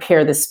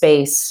prepare the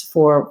space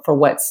for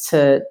what's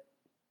to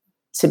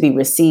be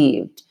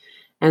received.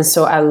 And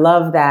so I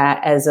love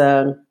that as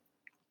a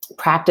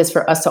practice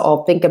for us to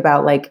all think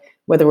about, like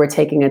whether we're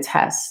taking a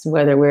test,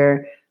 whether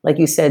we're, like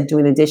you said,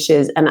 doing the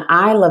dishes. And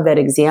I love that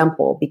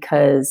example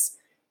because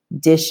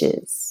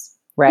dishes,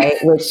 right?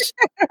 Which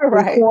in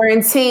Right.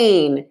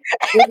 quarantine,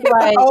 it's A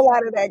like, whole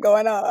lot of that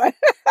going on.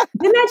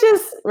 didn't I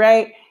just,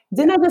 right?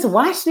 Didn't Yeah. I just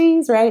wash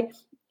these, right?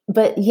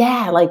 But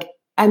yeah, like,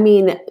 I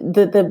mean,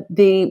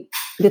 the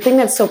thing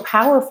that's so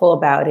powerful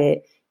about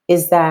it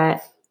is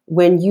that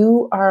when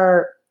you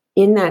are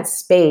in that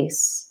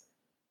space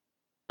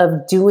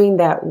of doing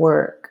that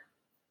work,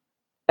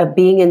 of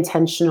being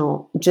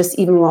intentional, just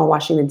even while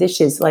washing the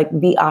dishes, like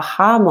the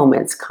aha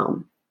moments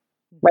come,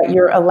 right? Mhm.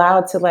 You're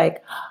allowed to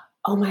like,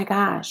 oh my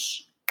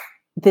gosh,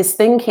 this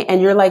thing can, and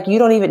you're like, you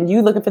don't even,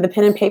 you looking for the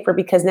pen and paper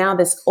because now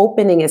this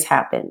opening has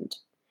happened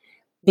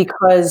Yeah.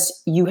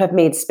 because you have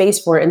made space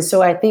for it. And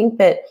so I think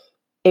that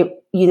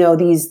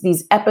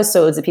these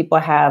episodes that people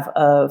have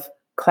of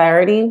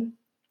clarity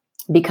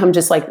become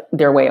just like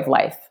their way of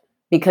life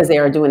because they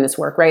are doing this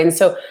work, right?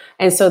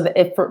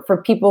 If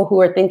for people who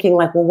are thinking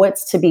like, well,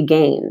 what's to be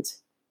gained,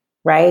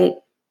 right?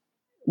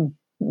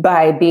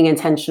 By being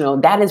intentional,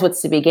 that is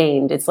what's to be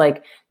gained. It's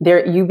like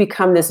there, you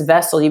become this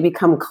vessel, you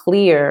become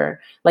clear,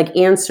 like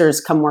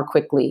answers come more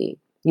quickly.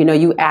 You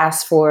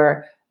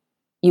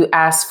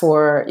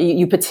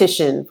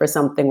petition for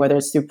something, whether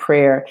it's through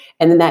prayer,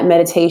 and then that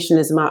meditation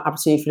is my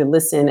opportunity for you to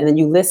listen, and then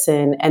you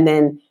listen, and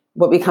then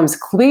what becomes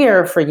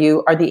clear for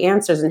you are the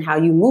answers and how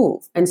you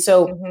move. And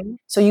Mhm.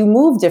 so you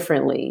move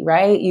differently,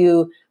 right?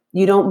 You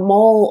don't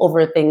mull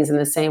over things in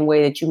the same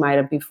way that you might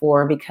have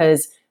before,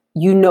 because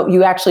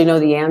you actually know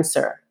the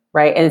answer,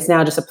 right? And it's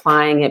now just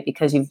applying it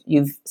because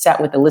you've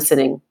sat with the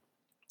listening.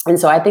 And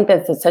so I think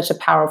that's such a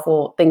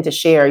powerful thing to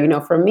share.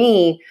 For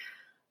me,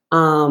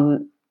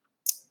 um,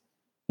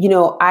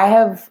 I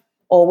have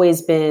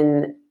always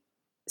been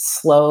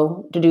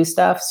slow to do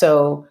stuff.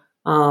 So,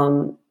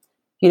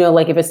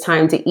 like if it's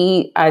time to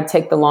eat, I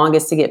take the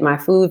longest to get my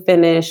food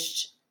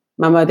finished.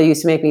 My mother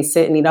used to make me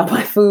sit and eat all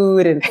my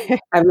food, and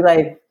I'd be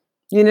like,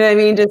 you know what I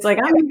mean? Just like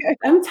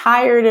I'm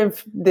tired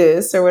of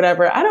this or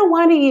whatever. I don't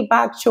want to eat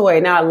bok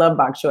choy. Now I love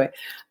bok choy,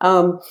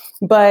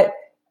 but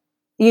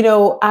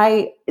so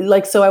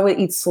I would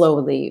eat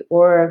slowly,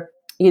 or,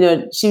 she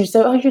would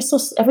say, oh, you're so,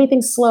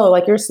 everything's slow.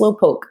 Like you're a slow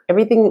poke,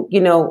 everything,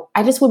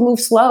 I just would move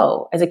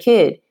slow as a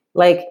kid.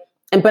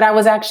 But I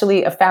was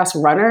actually a fast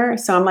runner.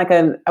 So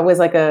I was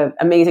like a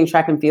amazing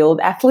track and field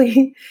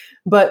athlete,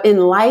 but in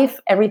life,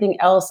 everything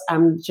else,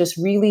 I'm just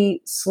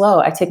really slow.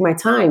 I take my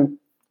time.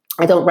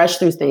 I don't rush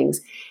through things.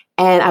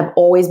 And I've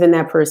always been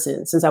that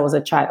person since I was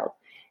a child.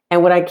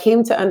 And what I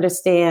came to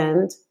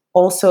understand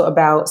also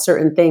about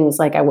certain things,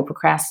 like I would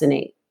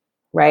procrastinate,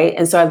 right?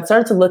 And so I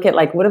started to look at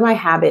like, what are my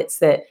habits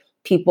that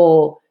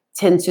people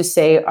tend to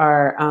say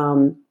are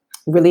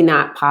really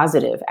not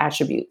positive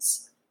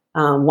attributes?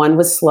 One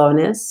was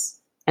slowness,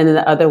 and then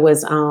the other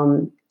was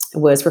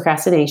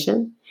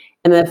procrastination,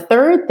 and the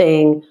third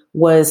thing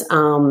was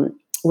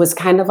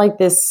kind of like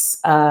this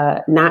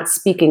not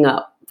speaking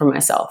up for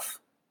myself.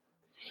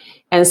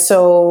 And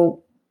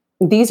so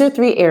these are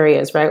three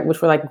areas, right,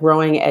 which were like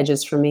growing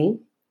edges for me.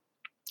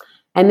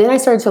 And then I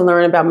started to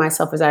learn about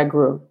myself as I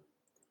grew.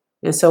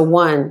 And so,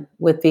 one,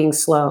 with being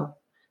slow,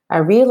 I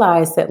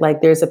realized that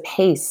like there's a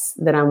pace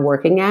that I'm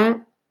working at,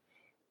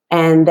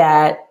 and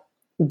that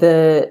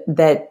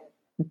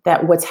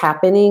what's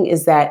happening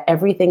is that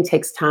everything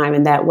takes time,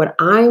 and that what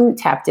I'm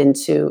tapped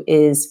into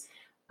is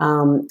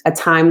a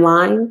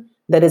timeline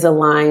that is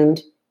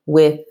aligned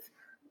with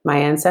my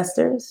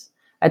ancestors,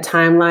 a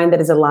timeline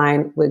that is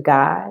aligned with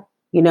God,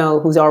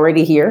 who's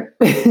already here,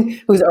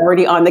 who's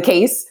already on the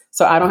case.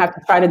 So I don't have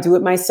to try to do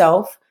it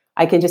myself.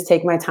 I can just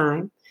take my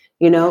time,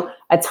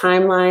 a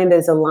timeline that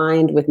is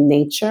aligned with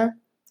nature.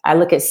 I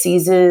look at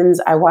seasons,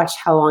 I watch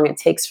how long it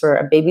takes for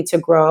a baby to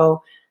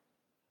grow.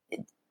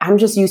 I'm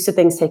just used to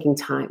things taking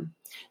time.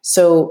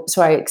 So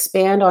I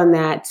expand on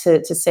that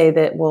to say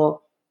that,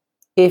 well,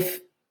 if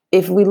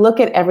we look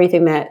at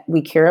everything that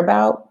we care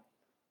about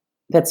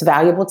that's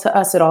valuable to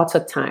us, it all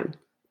took time.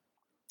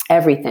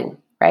 Everything,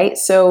 right?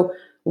 So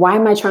why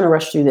am I trying to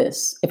rush through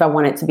this if I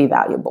want it to be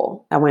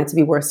valuable? I want it to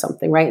be worth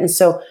something, right? And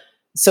so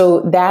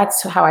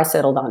that's how I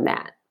settled on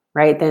that,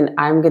 right? Then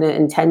I'm going to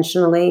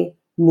intentionally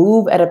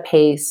move at a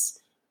pace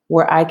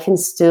where I can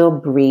still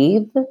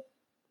breathe,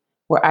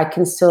 where I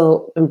can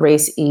still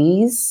embrace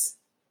ease,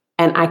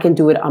 and I can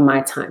do it on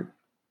my time.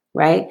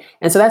 Right.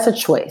 And so that's a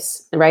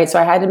choice. Right. So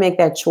I had to make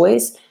that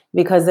choice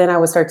because then I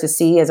would start to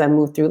see as I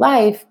move through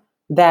life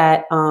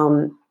that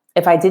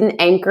if I didn't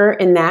anchor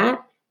in that,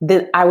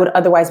 then I would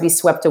otherwise be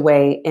swept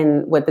away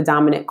in what the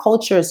dominant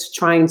culture is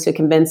trying to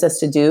convince us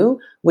to do,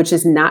 which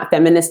is not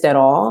feminist at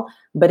all,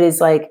 but is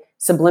like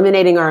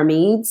subliminating our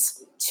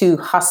needs to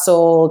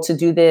hustle, to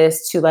do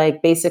this, to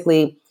like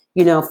basically,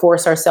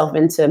 force ourselves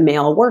into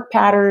male work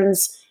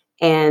patterns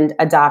and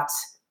adopt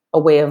a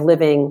way of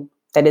living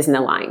that isn't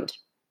aligned.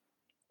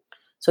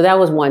 So that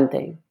was one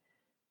thing.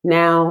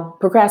 Now,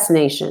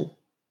 procrastination,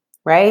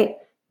 right?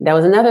 That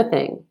was another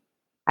thing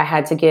I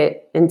had to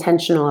get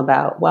intentional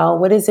about. Well,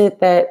 what is it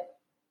that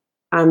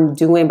I'm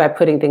doing by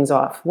putting things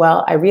off?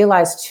 Well, I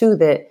realized too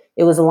that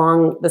it was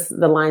along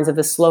the lines of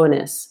the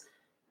slowness,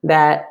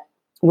 that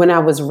when I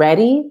was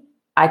ready,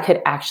 I could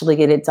actually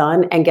get it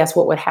done. And guess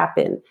what would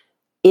happen?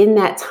 In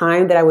that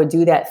time that I would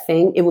do that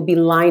thing, it would be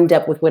lined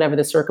up with whatever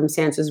the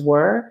circumstances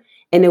were,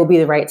 and it would be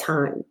the right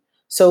time.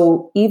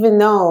 So even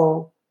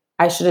though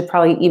I should have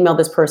probably emailed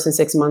this person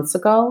 6 months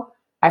ago,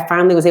 I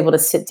finally was able to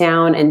sit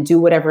down and do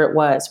whatever it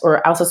was.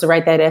 Or I was supposed to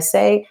write that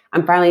essay.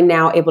 I'm finally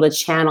now able to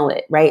channel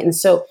it, right? And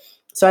so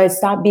I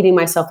stopped beating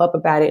myself up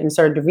about it and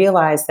started to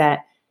realize that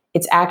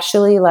it's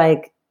actually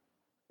like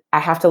I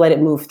have to let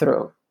it move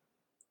through,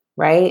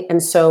 right?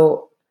 And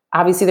so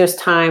obviously there's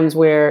times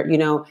where,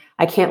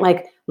 I can't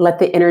like let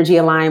the energy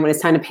align when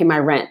it's time to pay my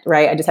rent,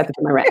 right? I just have to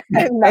pay my rent.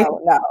 Right? No,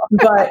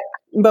 no.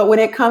 But when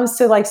it comes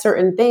to like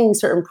certain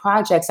things, certain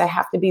projects, I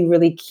have to be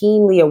really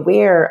keenly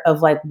aware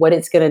of like what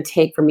it's going to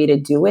take for me to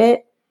do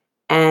it,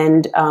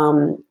 and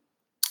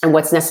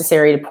what's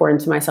necessary to pour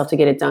into myself to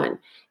get it done.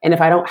 And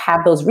if I don't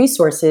have those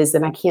resources,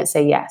 then I can't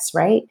say yes,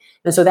 right?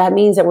 And so that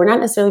means that we're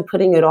not necessarily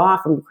putting it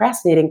off and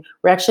procrastinating.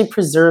 We're actually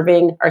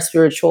preserving our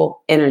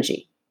spiritual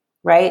energy,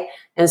 right?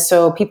 And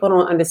so people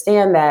don't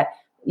understand that,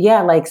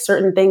 yeah, like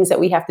certain things that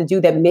we have to do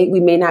that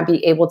we may not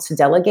be able to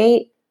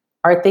delegate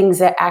are things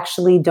that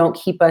actually don't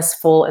keep us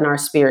full in our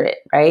spirit,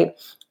 right?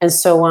 And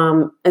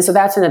so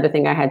that's another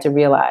thing I had to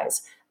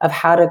realize of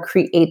how to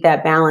create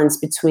that balance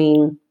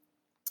between,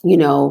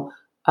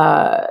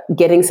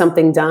 getting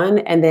something done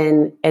and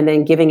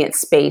then giving it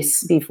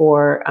space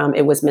before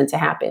it was meant to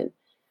happen.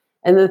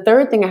 And the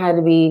third thing I had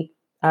to be,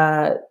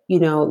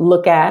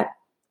 look at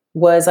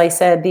was, I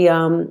said,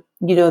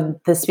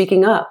 the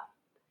speaking up.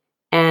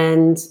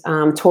 And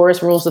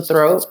Taurus rules the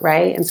throat,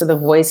 right? And so the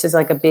voice is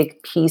like a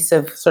big piece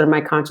of sort of my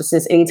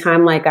consciousness.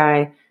 Anytime like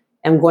I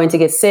am going to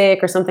get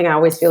sick or something, I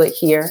always feel it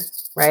here,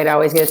 right? I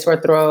always get a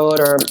sore throat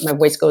or my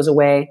voice goes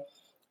away.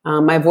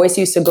 My voice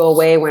used to go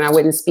away when I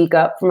wouldn't speak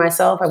up for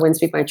myself. I wouldn't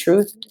speak my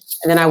truth,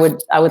 and then I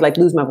would like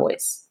lose my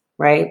voice,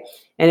 right?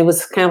 And it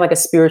was kind of like a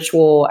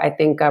spiritual, I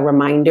think, a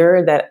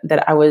reminder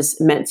that I was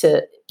meant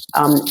to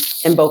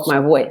invoke my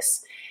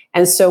voice.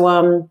 And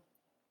so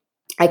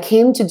I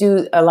came to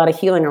do a lot of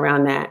healing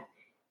around that.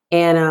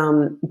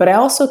 And but I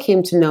also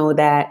came to know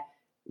that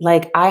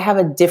like I have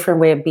a different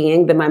way of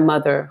being than my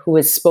mother, who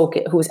is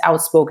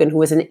outspoken,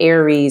 who is an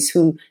Aries,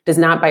 who does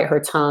not bite her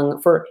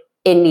tongue for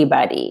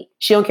anybody.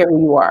 She don't care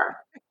who you are.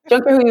 She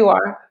don't care who you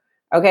are.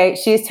 Okay.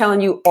 She's telling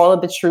you all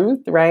of the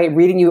truth, right?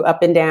 Reading you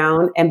up and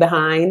down and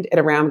behind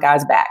and around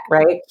God's back,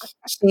 right?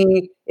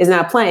 She is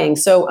not playing.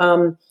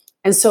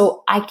 And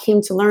so I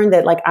came to learn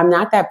that like I'm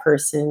not that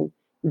person,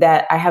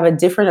 that I have a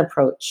different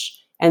approach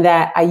and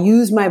that I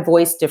use my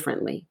voice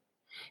differently.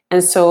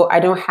 And so I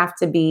don't have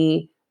to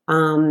be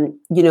in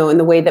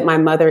the way that my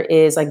mother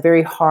is, like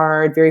very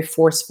hard, very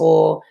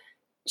forceful.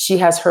 She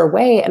has her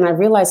way. And I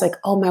realized like,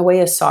 oh, my way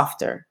is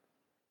softer.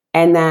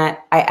 And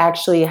that I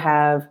actually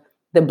have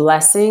the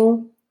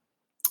blessing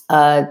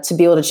to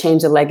be able to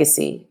change the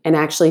legacy and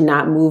actually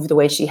not move the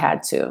way she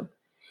had to.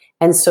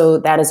 And so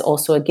that is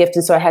also a gift.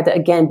 And so I had to,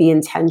 again, be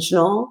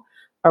intentional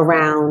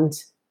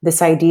around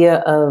this idea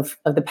of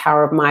the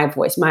power of my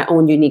voice, my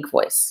own unique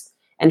voice,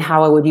 and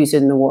how I would use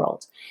it in the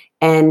world.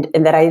 And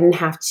that I didn't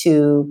have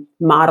to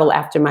model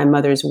after my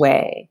mother's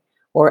way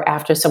or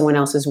after someone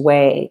else's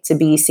way to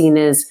be seen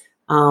as,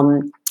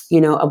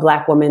 a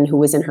Black woman who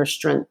was in her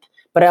strength.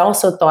 But I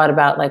also thought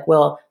about like,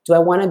 well, do I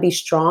want to be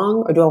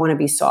strong or do I want to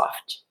be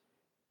soft?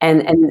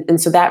 And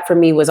so that for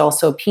me was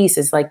also a piece.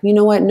 Is like, you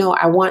know what? No,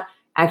 I want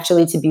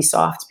actually to be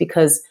soft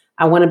because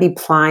I want to be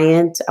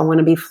pliant. I want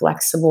to be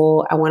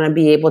flexible. I want to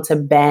be able to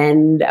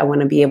bend. I want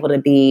to be able to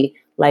be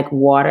like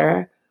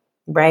water,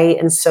 right?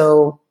 And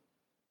so,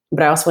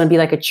 but I also want to be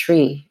like a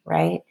tree,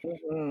 right?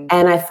 Mm-hmm.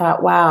 And I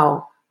thought,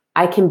 wow,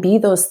 I can be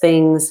those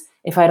things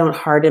if I don't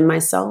harden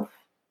myself.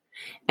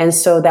 And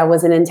so that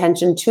was an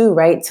intention too,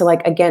 right? To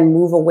like, again,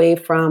 move away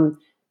from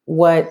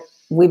what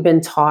we've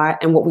been taught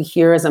and what we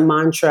hear as a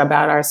mantra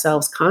about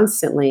ourselves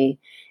constantly.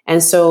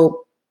 And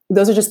so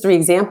those are just 3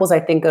 examples I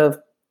think of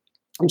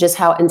just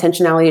how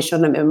intentionality has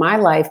shown up in my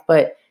life,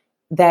 but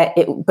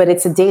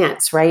it's a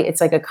dance, right?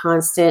 It's like a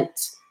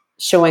constant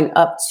showing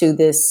up to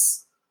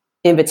this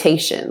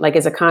invitation, like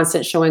it's a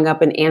constant showing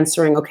up and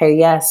answering, okay,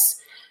 yes,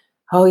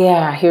 oh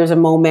yeah, here's a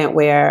moment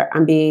where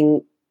I'm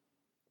being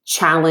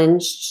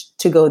challenged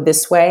to go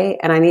this way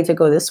and I need to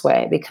go this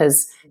way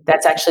because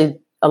that's actually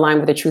aligned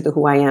with the truth of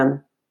who I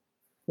am.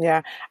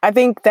 Yeah, I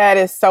think that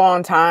is so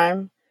on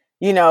time.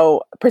 You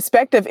know,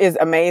 perspective is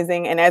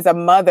amazing. And as a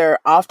mother,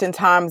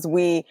 oftentimes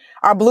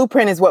our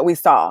blueprint is what we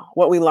saw,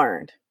 what we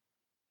learned.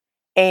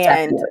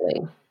 And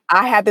Definitely.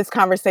 I have this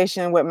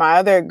conversation with my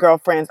other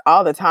girlfriends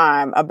all the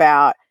time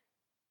about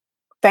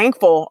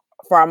thankful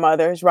for our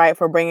mothers, right?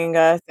 For bringing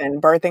us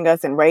and birthing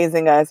us and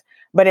raising us.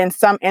 But in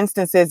some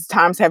instances,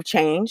 times have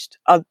changed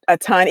a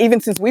ton,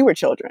 even since we were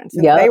children,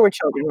 since Yep. they were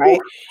children, right?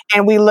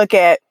 And we look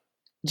at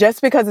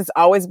just because it's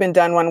always been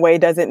done one way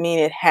doesn't mean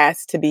it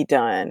has to be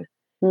done,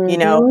 you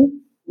know, Mhm.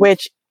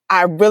 which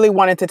I really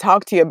wanted to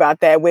talk to you about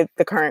that with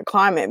the current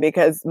climate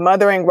because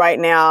mothering right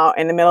now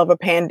in the middle of a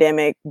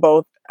pandemic,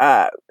 both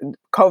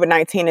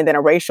COVID-19 and then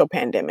a racial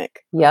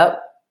pandemic,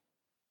 Yep.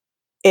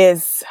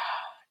 is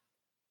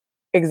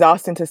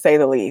exhausting to say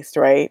the least,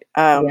 right?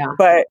 Yeah.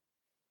 But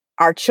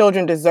our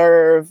children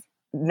deserve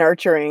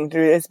nurturing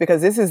through this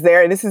because this is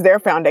their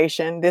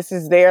foundation. This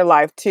is their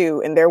life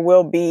too. And there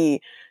will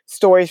be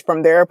stories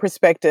from their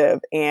perspective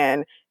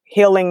and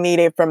healing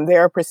needed from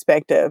their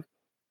perspective.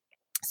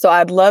 So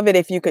I'd love it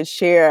if you could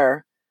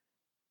share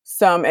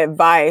some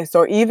advice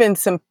or even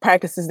some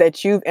practices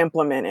that you've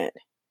implemented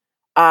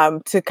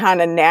to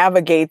kind of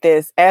navigate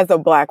this as a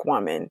Black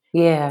woman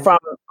Yeah. from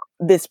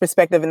this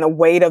perspective and the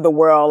weight of the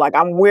world. Like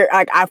I'm weird.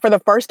 Like for the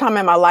first time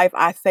in my life,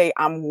 I say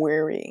I'm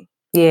weary.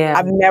 Yeah.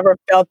 I've never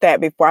felt that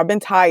before. I've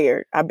been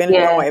tired. I've been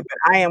Yeah. annoyed,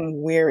 but I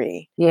am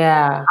weary.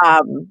 Yeah.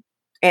 Um,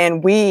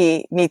 and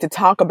we need to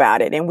talk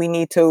about it and we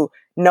need to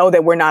know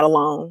that we're not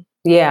alone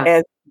Yeah.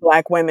 as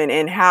Black women.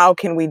 And how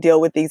can we deal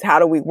with these?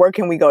 Where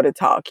can we go to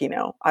talk?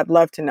 I'd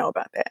love to know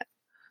about that.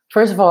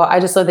 First of all, I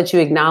just love that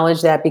you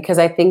acknowledge that because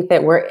I think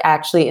that we're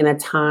actually in a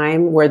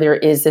time where there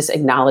is this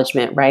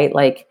acknowledgement, right?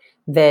 Like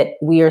that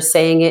we are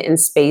saying it in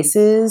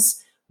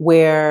spaces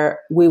where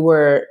we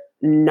were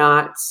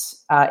not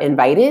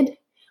invited.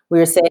 We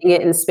were saying it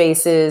in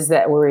spaces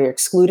that we were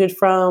excluded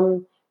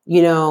from.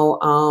 We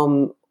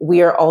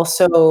are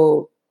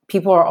also,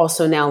 people are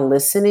also now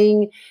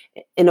listening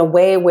in a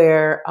way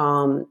where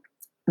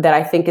that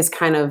I think is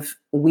kind of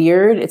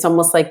weird. It's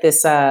almost like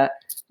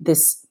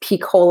this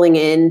peak holing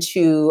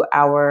into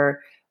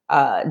our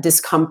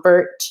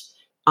discomfort.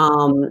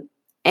 Um,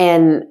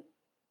 and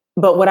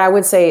but what I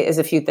would say is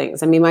a few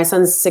things. I mean, my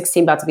son's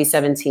 16, about to be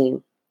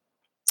 17,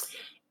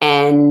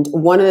 and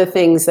one of the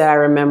things that I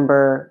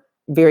remember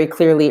very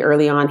clearly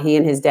early on, he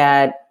and his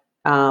dad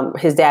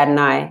and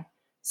I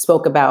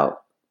spoke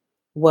about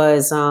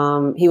was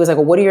he was like,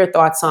 "Well, what are your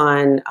thoughts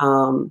on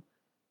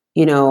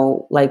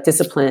like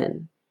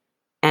discipline?"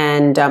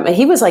 And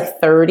he was like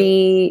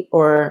 30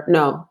 or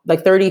no,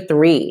 like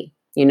 33,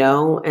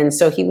 and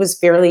so he was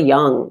fairly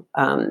young.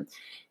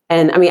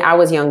 And I mean, I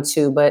was young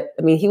too, but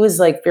I mean, he was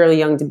like fairly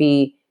young to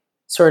be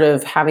sort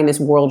of having this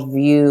world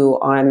view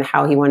on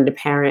how he wanted to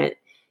parent.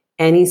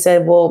 And he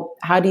said, "Well,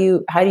 how do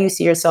you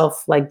see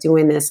yourself like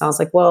doing this?" I was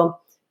like,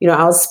 "Well,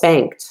 I was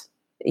spanked."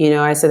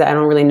 I said, "I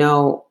don't really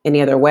know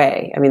any other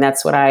way. I mean,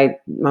 that's what my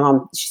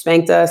mom, she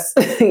spanked us."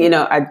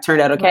 I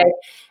turned out okay. Right.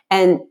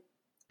 And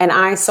and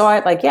I saw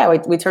it like, yeah,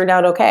 we turned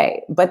out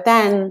okay. But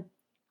then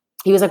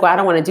he was like, "Well, I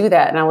don't want to do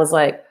that." And I was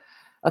like,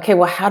 "Okay,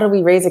 well, how do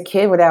we raise a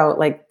kid without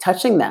like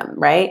touching them?"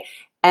 Right.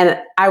 And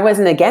I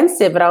wasn't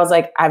against it, but I was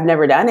like, I've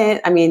never done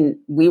it. I mean,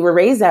 we were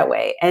raised that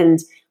way and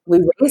we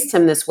raised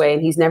him this way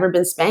and he's never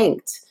been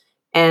spanked.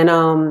 And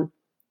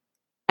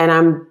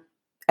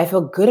I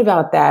feel good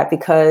about that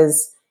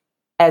because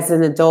as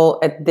an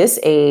adult at this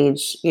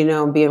age,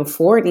 being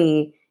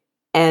 40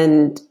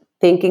 and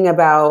thinking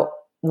about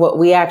what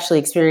we actually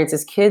experienced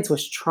as kids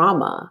was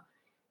trauma.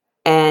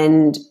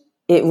 And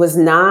it was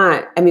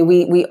not, I mean,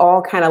 we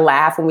all kind of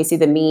laugh when we see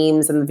the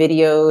memes and the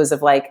videos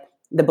of like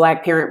the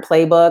Black parent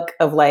playbook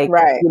of like,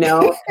 Right.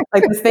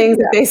 like the things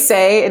that Yeah. they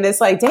say. And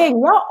it's like, dang,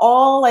 we're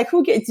all like,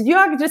 did you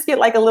all just get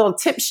like a little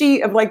tip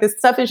sheet of like the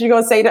stuff that you're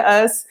going to say to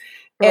us?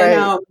 And, Right.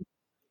 um,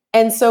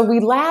 and so we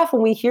laugh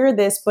when we hear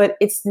this, but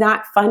it's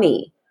not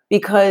funny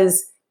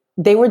because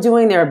they were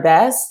doing their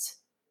best.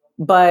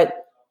 But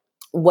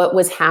what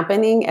was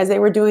happening as they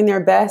were doing their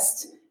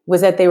best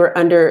was that they were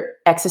under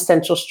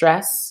existential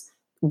stress,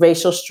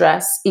 racial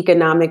stress,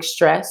 economic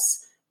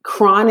stress,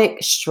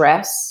 chronic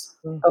stress.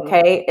 Mhm.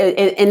 Okay.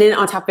 And then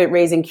on top of it,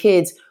 raising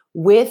kids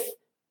with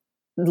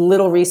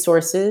little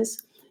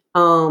resources.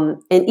 And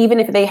even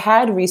if they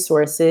had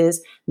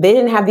resources, they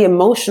didn't have the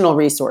emotional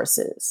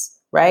resources,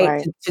 right,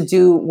 Right. to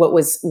do what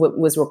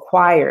was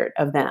required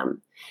of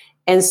them.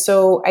 And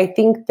so I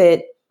think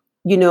that,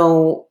 you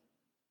know,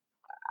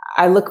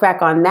 I look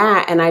back on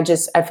that and I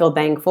feel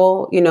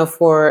thankful,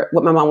 for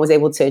what my mom was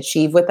able to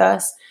achieve with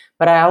us.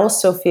 But I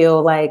also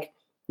feel like,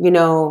 you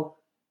know,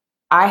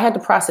 I had to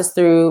process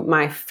through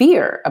my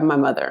fear of my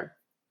mother,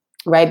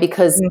 right?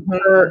 Because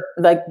Mhm.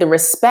 like the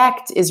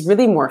respect is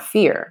really more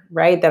fear,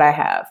 right? That I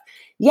have.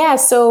 Yeah.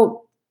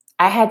 So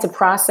I had to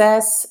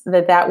process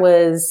that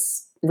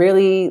was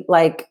really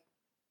like,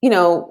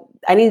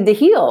 I needed to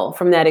heal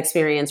from that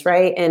experience,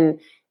 right? And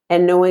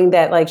knowing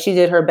that like she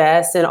did her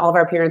best, and all of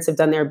our parents have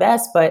done their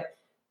best, but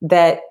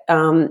that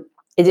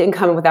it didn't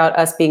come without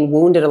us being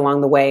wounded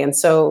along the way. And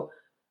so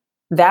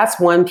that's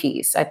one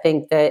piece. I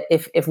think that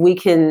if we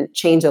can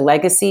change a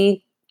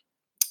legacy,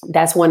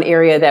 that's one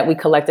area that we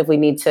collectively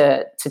need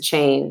to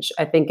change.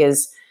 I think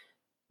is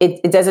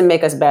it doesn't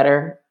make us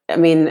better. I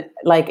mean,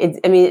 like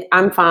I mean,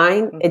 I'm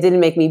fine. Mm. It didn't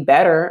make me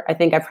better. I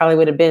think I probably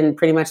would have been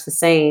pretty much the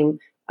same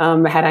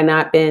had I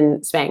not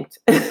been spanked,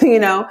 you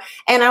know.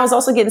 And I was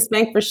also getting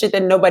spanked for shit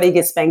that nobody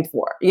gets spanked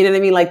for. You know what I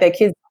mean? Like that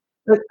kids,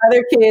 like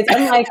other kids.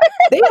 I'm like,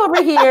 they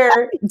over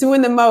here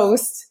doing the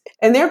most,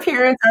 and their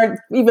parents aren't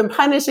even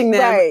punishing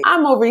them. Right.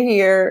 I'm over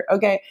here,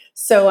 okay.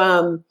 So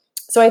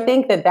I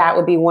think that that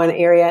would be one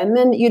area. And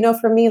then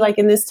for me, like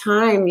in this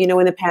time, in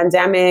the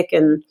pandemic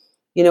and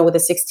with a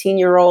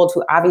 16-year-old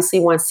who obviously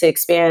wants to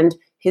expand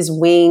his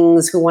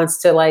wings, who wants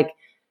to like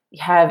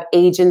have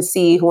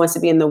agency, who wants to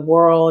be in the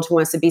world, who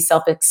wants to be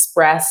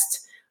self-expressed.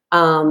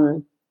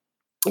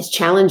 It's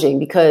challenging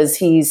because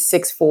he's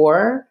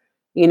 6'4",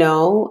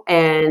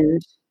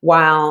 and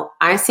while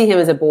I see him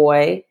as a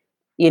boy,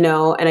 and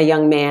a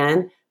young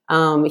man,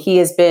 he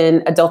has been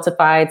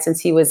adultified since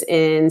he was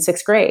in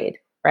sixth grade,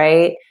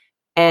 right?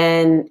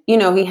 And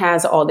he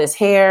has all this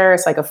hair,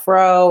 it's like a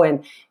fro,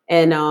 and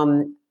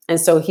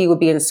so he would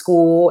be in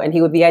school and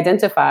he would be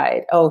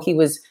identified. Oh, he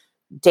was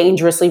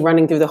dangerously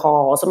running through the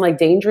halls. I'm like,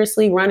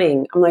 dangerously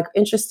running. I'm like,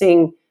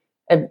 interesting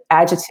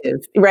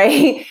adjective,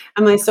 right?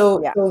 I'm like,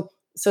 so, Yeah. so,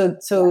 so,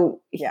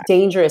 so Yeah.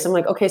 dangerous. I'm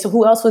like, okay, so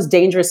who else was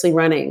dangerously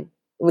running?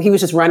 Well, he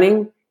was just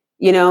running,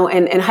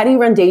 and how do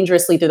you run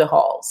dangerously through the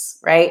halls,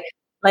 right?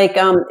 Like,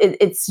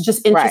 it's just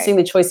Right. interesting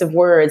the choice of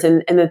words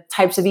and the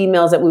types of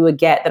emails that we would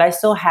get that I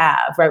still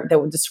have, right? That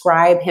would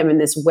describe him in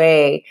this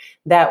way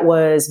that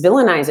was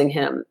villainizing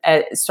him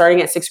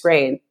starting at sixth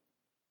grade.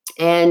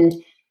 And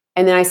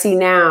and then I see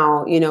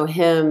now,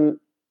 him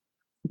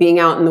being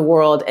out in the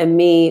world and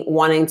me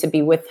wanting to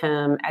be with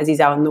him as he's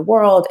out in the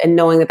world and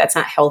knowing that that's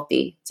not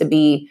healthy to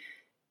be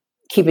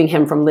keeping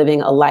him from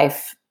living a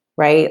life,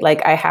 right?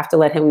 Like I have to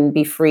let him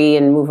be free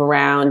and move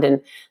around. And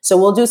so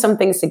we'll do some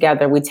things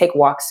together. We take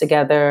walks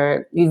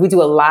together. We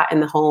do a lot in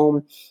the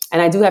home.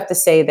 And I do have to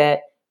say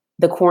that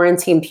the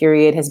quarantine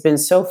period has been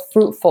so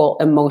fruitful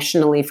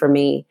emotionally for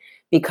me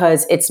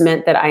because it's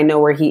meant that I know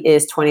where he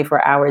is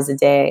 24 hours a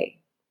day,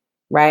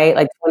 right?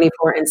 Like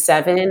 24 and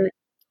 7.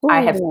 Ooh.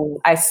 I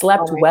Oh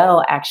slept my well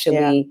God. Yeah.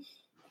 actually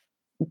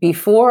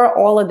before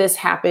all of this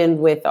happened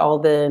with all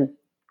the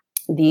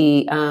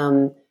the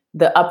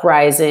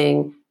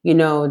uprising,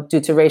 due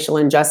to racial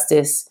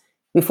injustice.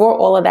 Before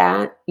all of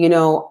that,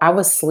 I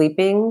was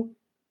sleeping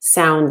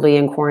soundly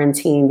in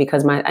quarantine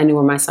because I knew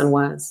where my son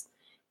was.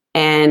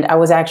 And I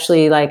was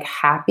actually like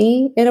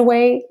happy in a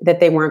way that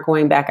they weren't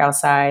going back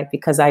outside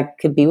because I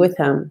could be with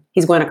him.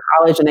 He's going to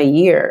college in a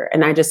year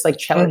and I just like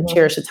Mhm.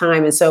 cherish the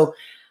time. And so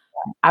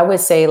I would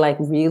say like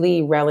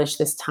really relish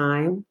this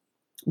time.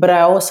 But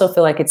I also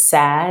feel like it's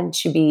sad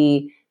to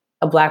be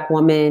a Black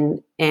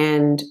woman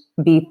and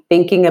be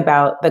thinking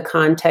about the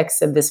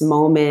context of this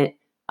moment.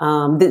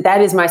 That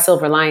is my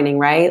silver lining,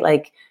 right?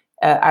 Like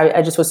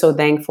I just was so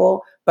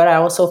thankful, but I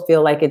also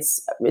feel like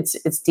it's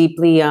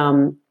deeply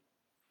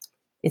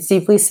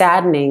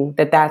saddening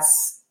that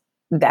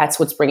that's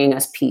what's bringing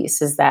us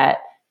peace is that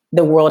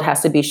the world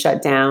has to be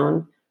shut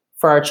down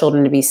for our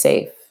children to be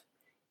safe.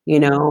 You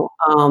know,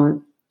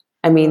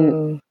 I mean,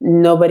 Mm.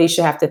 nobody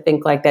should have to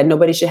think like that.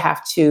 Nobody should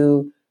have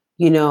to,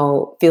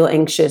 feel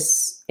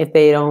anxious if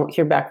they don't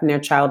hear back from their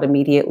child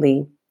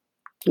immediately.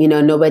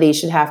 Nobody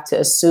should have to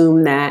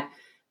assume that,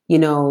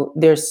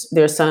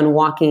 their son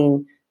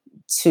walking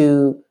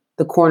to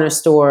the corner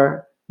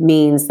store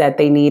means that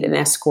they need an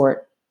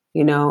escort,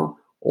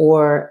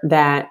 or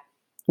that,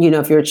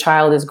 if your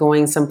child is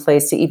going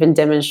someplace to even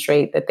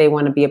demonstrate that they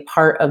want to be a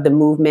part of the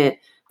movement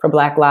for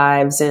Black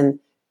lives and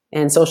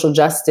social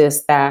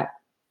justice, that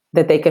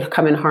they could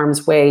come in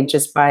harm's way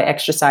just by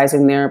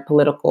exercising their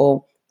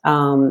political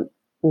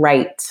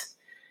right.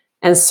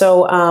 And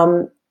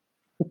so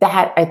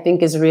that I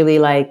think is really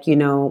like,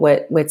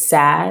 what's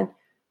sad,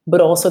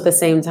 but also at the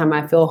same time,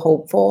 I feel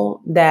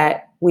hopeful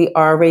that we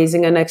are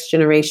raising a next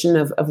generation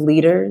of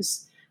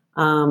leaders.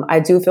 I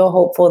do feel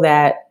hopeful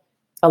that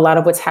a lot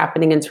of what's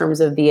happening in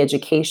terms of the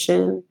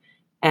education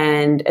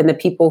and the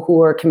people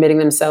who are committing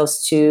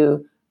themselves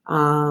to,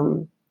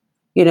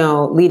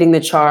 leading the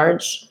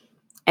charge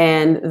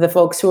and the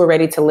folks who are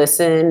ready to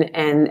listen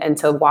and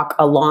to walk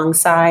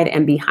alongside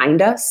and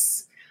behind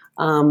us,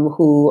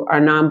 who are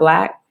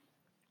non-Black,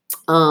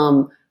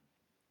 um,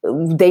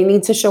 they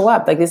need to show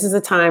up. Like this is a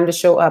time to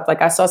show up.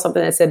 Like I saw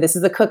something that said this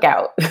is a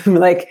cookout.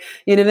 Like,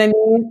 you know what I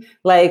mean?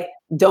 Like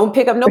don't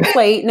pick up no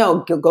plate. No,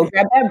 go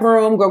grab that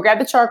broom, go grab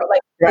the charcoal.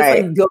 Like it's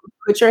Right. like go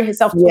put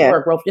yourself to Yes.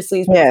 work, roll up your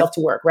sleeves, put Yes. yourself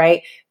to work,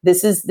 right?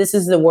 This is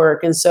the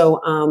work. And so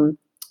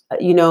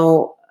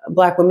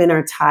Black women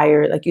are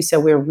tired. Like you said,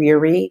 we're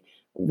weary.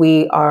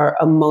 We are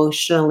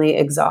emotionally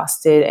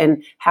exhausted.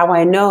 And how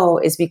I know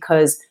is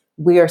because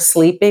we are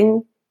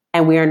sleeping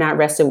and we are not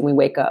rested when we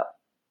wake up.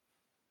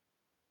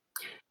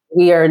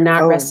 We are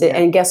not Oh, rested. yeah.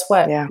 And guess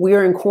what? Yeah. We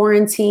are in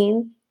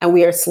quarantine and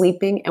we are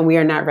sleeping and we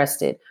are not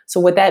rested. So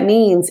what that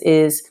means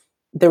is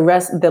the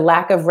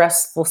lack of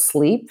restful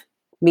sleep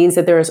means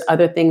that there's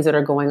other things that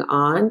are going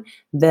on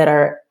that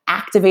are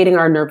activating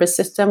our nervous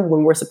system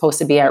when we're supposed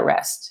to be at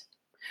rest.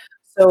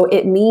 So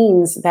it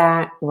means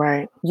that,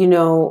 Right.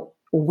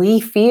 we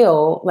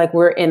feel like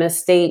we're in a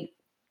state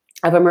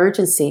of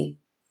emergency.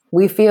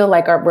 We feel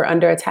like we're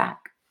under attack.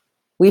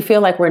 We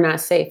feel like we're not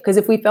safe. Because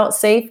if we felt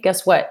safe,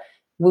 guess what?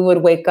 We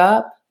would wake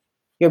up,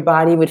 your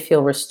body would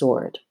feel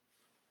restored.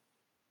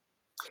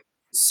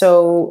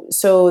 So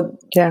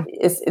Yeah.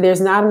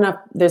 there's not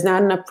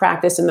enough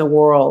practice in the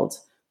world.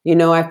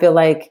 I feel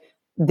like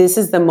this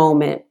is the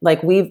moment.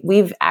 Like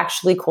we've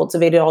actually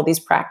cultivated all these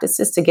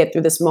practices to get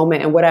through this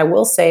moment. And what I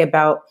will say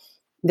about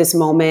this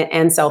moment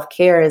and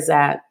self-care is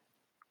that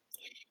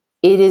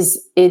it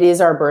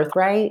is our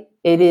birthright.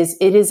 It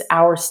is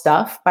our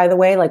stuff, by the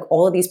way. Like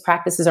all of these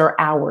practices are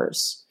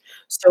ours.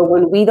 So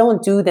when we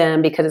don't do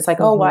them because it's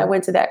like, oh, well, I Mhm.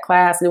 went to that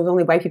class and there was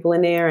only white people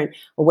in there, and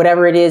or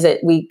whatever it is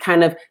that we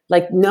kind of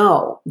like,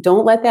 no,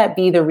 don't let that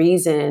be the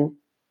reason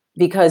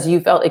because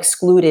you felt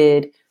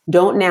excluded.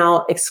 Don't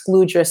now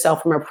exclude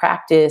yourself from a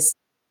practice.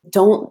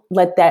 Don't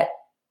let that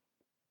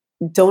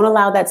don't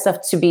allow that stuff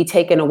to be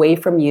taken away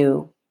from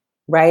you,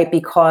 right?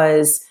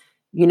 Because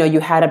you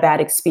had a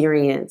bad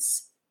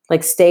experience.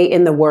 Like stay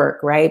in the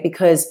work, right?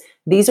 Because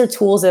these are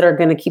tools that are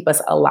going to keep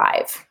us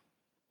alive.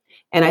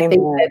 And I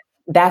think Amen. that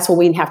that's what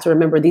we have to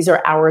remember. These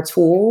are our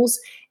tools,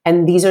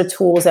 and these are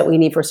tools that we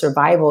need for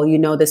survival.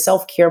 The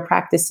self-care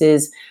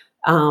practices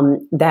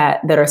that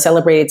are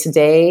celebrated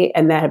today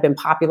and that have been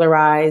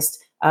popularized,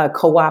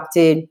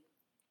 co-opted,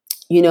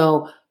 you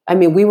know, I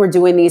mean, we were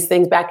doing these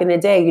things back in the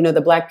day.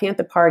 The Black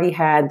Panther Party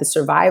had the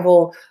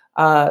survival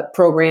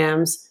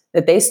programs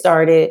that they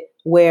started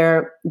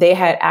where they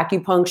had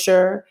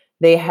acupuncture,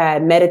 they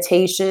had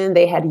meditation,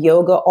 they had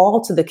yoga, all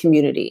to the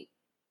community,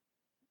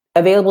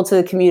 available to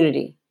the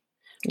community,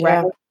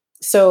 right? Yeah.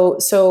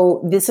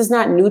 So this is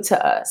not new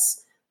to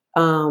us.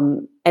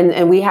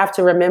 And we have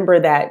to remember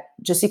that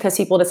just because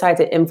people decide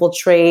to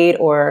infiltrate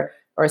or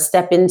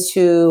step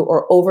into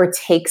or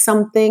overtake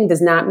something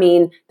does not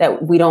mean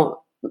that we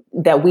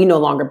no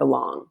longer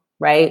belong,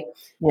 right?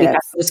 We have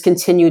Yes. to just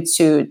continue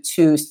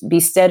to be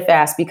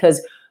steadfast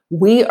because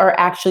we are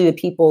actually the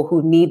people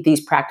who need these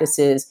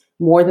practices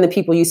more than the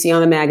people you see on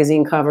the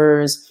magazine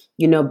covers,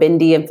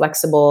 bendy and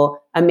flexible,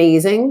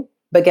 amazing.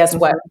 But guess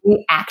what? Mhm.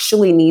 We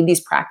actually need these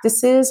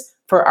practices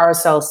for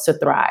ourselves to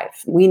thrive.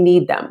 We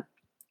need them.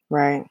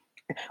 Right.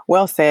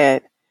 Well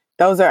said.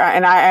 Those are,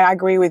 and I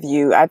agree with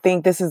you. I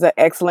think this is an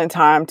excellent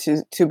time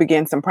to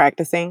begin some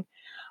practicing,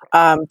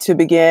 to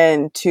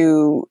begin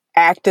to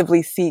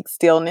actively seek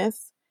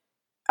stillness.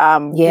 This is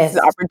an Yes.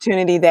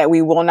 opportunity that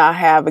we will not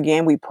have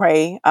again. We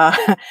pray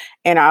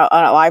in our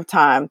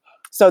lifetime.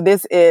 So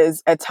this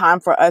is a time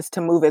for us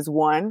to move as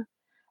one.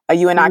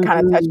 You and I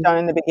kind of touched Mhm. on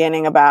in the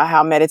beginning about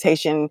how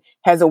meditation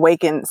has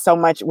awakened so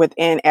much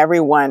within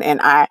everyone, and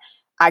I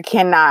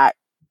cannot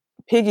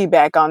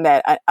piggyback on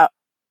that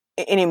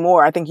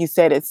anymore. I think you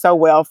said it so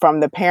well, from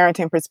the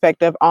parenting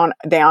perspective on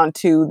down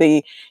to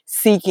the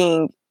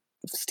seeking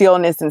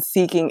stillness and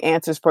seeking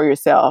answers for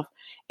yourself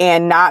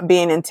and not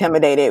being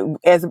intimidated.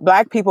 As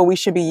Black people, we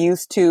should be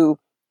used to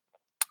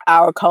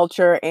our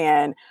culture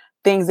and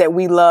things that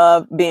we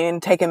love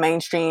being taken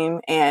mainstream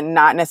and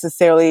not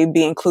necessarily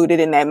be included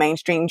in that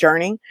mainstream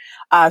journey.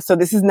 So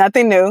this is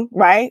nothing new,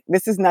 right?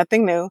 This is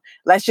nothing new.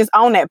 Let's just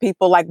own that,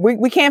 people. Like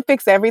we can't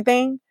fix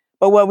everything,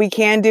 but what we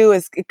can do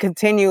is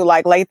continue,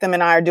 like Latham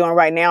and I are doing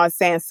right now, is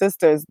saying,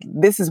 sisters,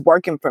 this is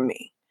working for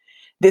me.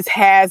 This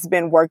has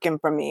been working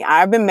for me.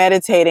 I've been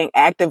meditating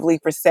actively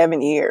for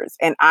 7 years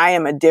and I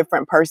am a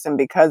different person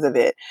because of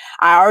it.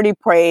 I already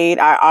prayed.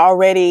 I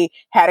already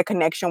had a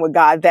connection with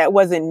God. That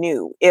wasn't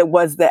new. It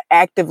was the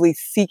actively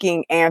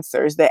seeking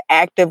answers, the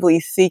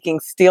actively seeking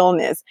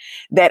stillness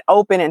that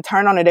opened and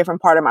turned on a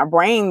different part of my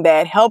brain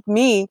that helped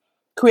me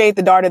create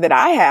the daughter that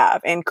I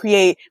have and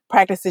create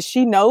practices.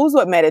 She knows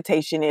what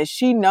meditation is.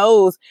 She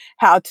knows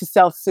how to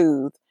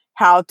self-soothe,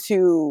 how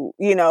to,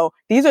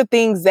 these are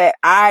things that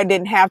I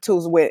didn't have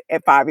tools with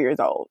at 5 years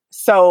old.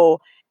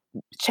 So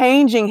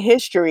changing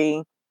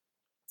history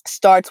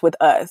starts with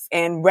us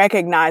and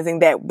recognizing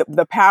that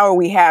the power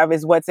we have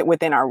is what's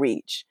within our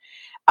reach.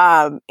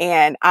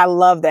 And I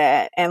love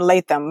that. And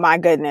Latham, my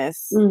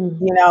goodness,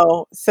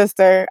 Mm.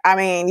 sister, I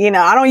mean,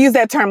 I don't use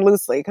that term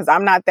loosely because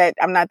I'm not that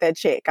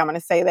chick. I'm going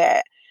to say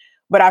that.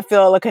 But I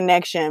feel a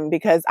connection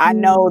because I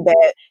know Mm.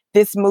 that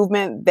this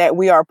movement that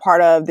we are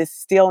part of, this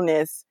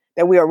stillness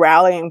that we are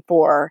rallying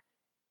for,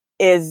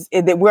 is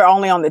that we're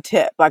only on the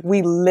tip. Like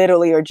we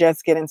literally are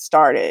just getting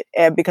started,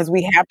 because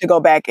we have to go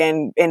back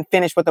and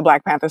finish what the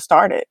Black Panther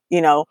started.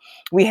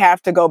 We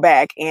have to go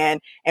back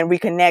and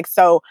reconnect.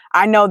 So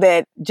I know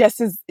that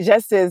just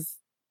as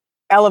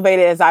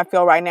elevated as I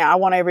feel right now, I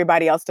want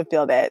everybody else to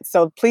feel that.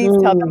 So please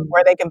tell them Mm.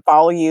 where they can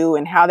follow you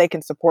and how they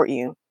can support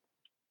you.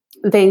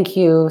 Thank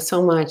you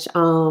so much.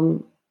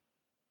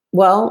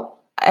 Well,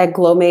 at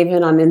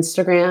Glowmaven on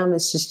Instagram.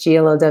 It's just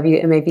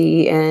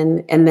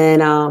GLOWMAVEN. And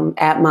then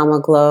at Mama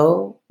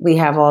Glow, we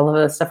have all of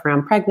the stuff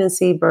around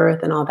pregnancy,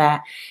 birth, and all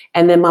that.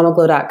 And then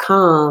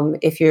mamaglow.com,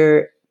 if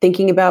you're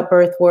thinking about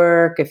birth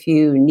work, if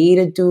you need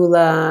a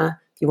doula,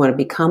 if you want to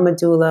become a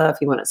doula, if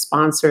you want to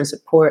sponsor and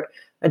support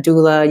a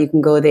doula, you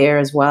can go there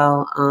as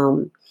well.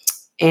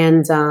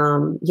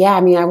 Yeah,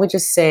 I mean, I would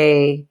just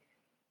say,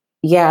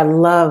 yeah,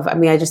 I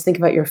mean, I just think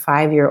about your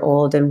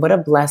 5-year-old and what a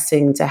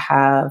blessing to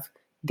have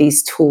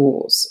these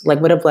tools. Like,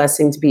 what a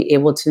blessing to be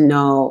able to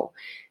know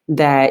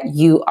that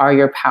you are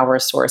your power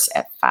source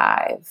at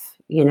 5,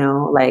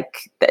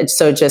 like,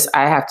 so just,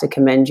 I have to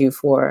commend you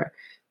for,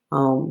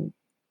 um,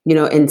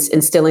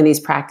 instilling these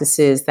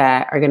practices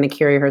that are going to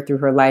carry her through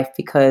her life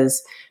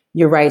because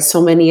you're right.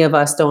 So many of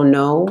us don't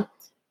know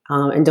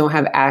and don't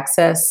have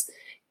access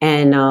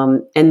and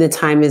the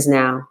time is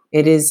now.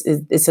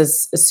 It's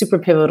a super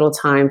pivotal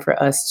time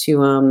for us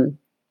to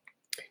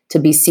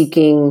be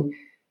seeking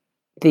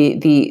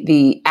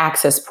the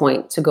access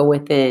point to go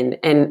within.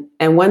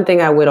 And one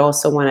thing I would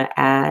also want to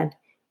add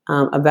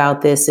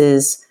about this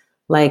is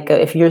like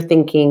if you're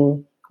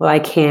thinking, well, I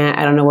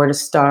don't know where to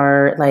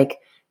start. Like,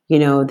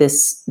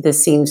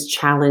 this seems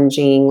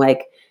challenging.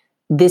 Like,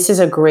 this is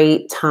a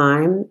great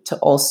time to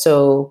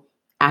also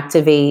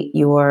activate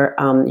your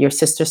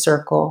sister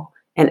circle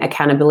and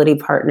accountability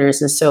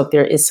partners. And so if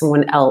there is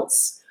someone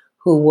else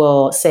who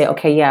will say,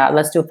 okay, yeah,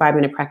 let's do a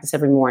 5-minute practice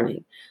every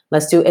morning.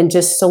 And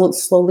just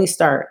slowly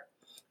start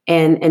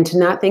and to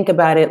not think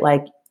about it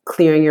like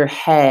clearing your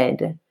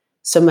head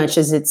so much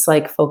as it's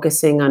like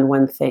focusing on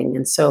one thing.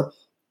 And so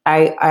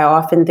I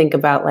often think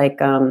about like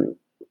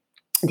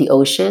the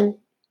ocean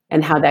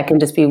and how that can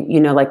just be,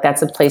 like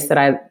that's a place that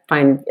I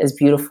find is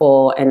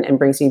beautiful and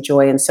brings me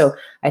joy. And so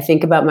I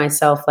think about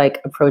myself like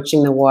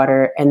approaching the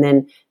water and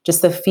then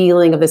just the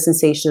feeling of the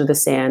sensation of the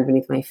sand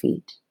beneath my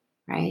feet,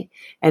 right?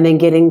 And then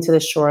getting to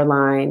the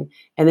shoreline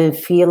and then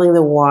feeling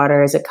the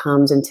water as it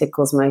comes and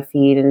tickles my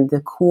feet and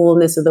the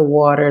coolness of the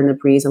water and the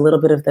breeze, a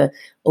little bit of the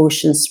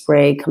ocean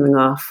spray coming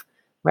off,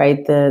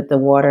 right? The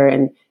water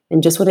and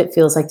just what it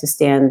feels like to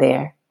stand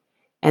there.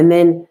 And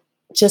then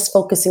just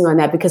focusing on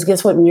that because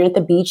guess what? When you're at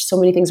the beach, so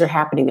many things are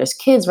happening. There's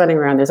kids running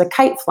around. There's a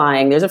kite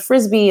flying. There's a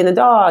frisbee and a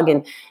dog,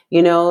 and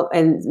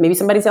and maybe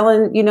somebody's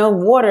selling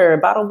water,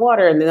 bottled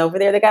water, and then over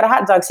there they got a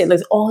hot dog stand.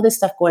 There's all this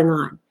stuff going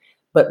on,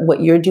 but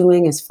what you're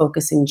doing is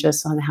focusing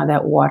just on how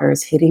that water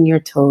is hitting your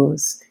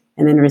toes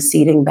and then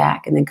receding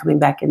back and then coming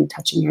back and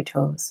touching your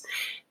toes.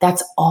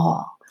 That's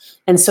all.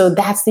 And so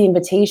that's the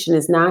invitation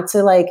is not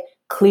to like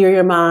clear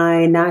your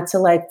mind, not to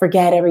like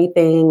forget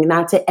everything,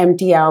 not to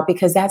empty out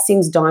because that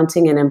seems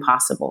daunting and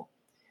impossible.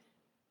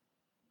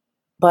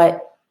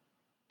 But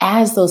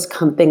as those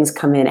things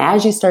come in,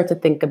 as you start to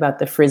think about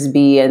the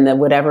frisbee and the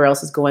whatever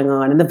else is going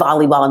on and the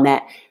volleyball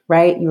net,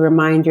 right? You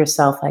remind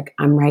yourself like,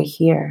 I'm right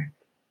here.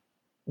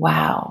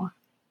 Wow.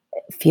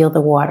 Feel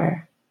the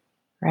water,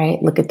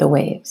 right? Look at the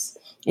waves.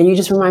 And you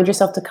just remind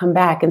yourself to come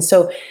back.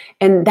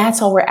 And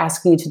that's all we're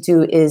asking you to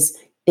do is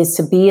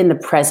to be in the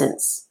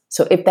presence.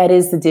 So if that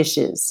is the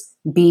dishes,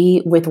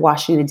 be with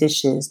washing the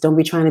dishes. Don't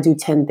be trying to do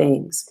 10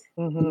 things.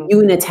 Mm-hmm.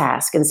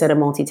 Unitask instead of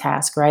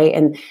multitask, right?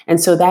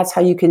 And so that's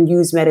how you can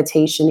use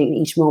meditation in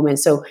each moment.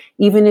 So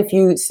even if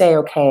you say,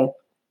 okay,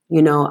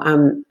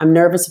 I'm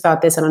nervous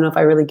about this. I don't know if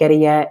I really get it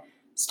yet.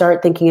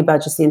 Start thinking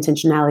about just the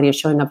intentionality of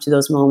showing up to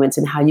those moments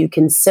and how you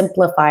can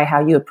simplify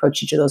how you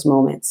approach each of those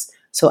moments.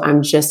 So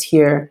I'm just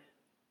here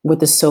with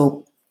the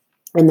soap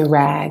and the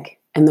rag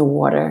and the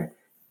water,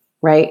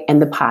 right?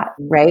 And the pot,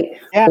 right?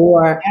 Yeah.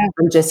 Or Yeah.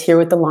 I'm just here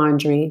with the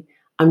laundry.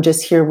 I'm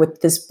just here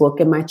with this book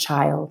and my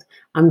child.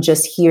 I'm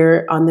just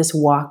here on this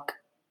walk.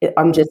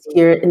 I'm just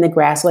here in the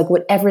grass, like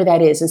whatever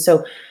that is. And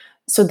so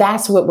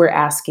that's what we're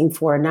asking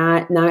for,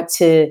 not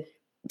to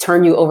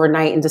turn you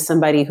overnight into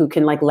somebody who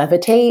can like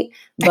levitate,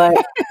 but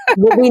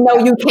we know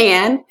you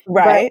can.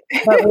 Right.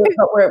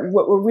 What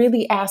we're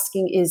really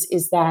asking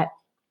is that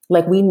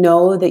like we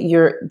know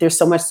that there's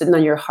so much sitting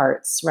on your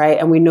hearts, right?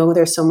 And we know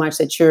there's so much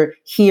that you're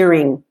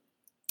hearing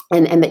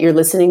and that you're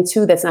listening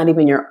to that's not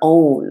even your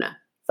own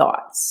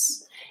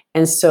thoughts.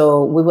 And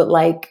so we would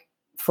like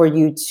for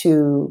you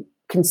to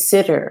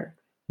consider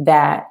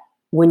that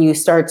when you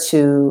start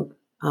to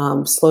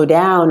slow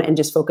down and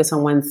just focus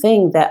on one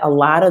thing, that a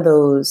lot of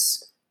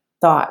those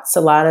thoughts,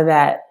 a lot of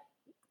that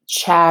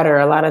chatter,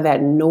 a lot of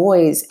that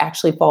noise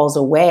actually falls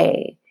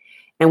away.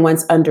 And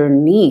once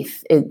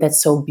underneath it, that's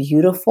so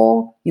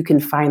beautiful, you can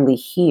finally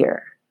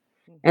hear.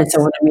 And so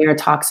when Amira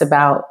talks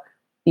about,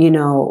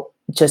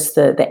 just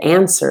the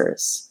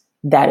answers,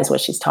 that is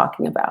what she's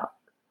talking about.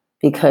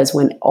 Because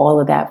when all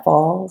of that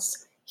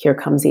falls, here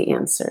comes the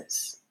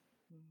answers.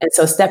 And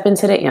so step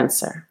into the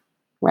answer,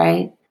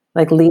 right?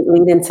 Like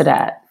lean into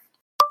that.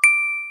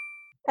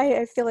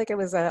 I feel like it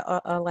was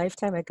a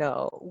lifetime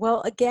ago.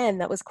 Well, again,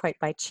 that was quite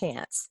by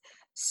chance.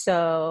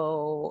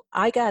 So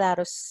I got out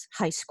of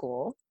high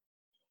school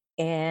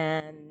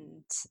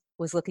and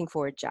was looking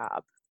for a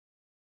job.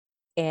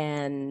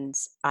 And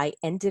I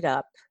ended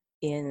up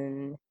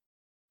in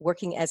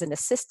working as an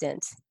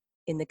assistant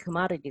in the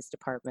commodities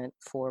department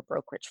for a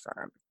brokerage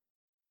firm.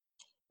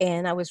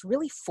 And I was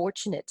really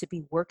fortunate to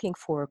be working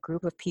for a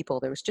group of people.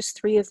 There was just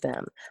three of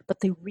them,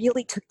 but they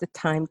really took the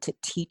time to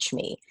teach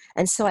me.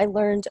 And so I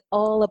learned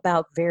all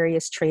about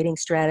various trading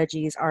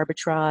strategies,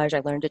 arbitrage.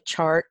 I learned to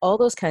chart, all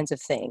those kinds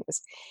of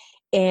things.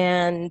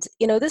 And,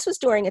 this was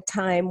during a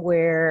time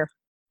where,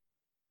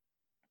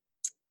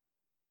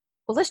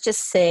 well, let's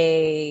just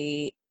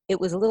say it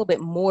was a little bit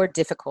more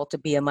difficult to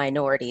be a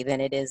minority than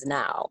it is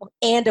now,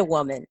 and a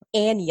woman,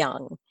 and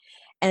young.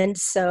 And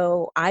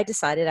so I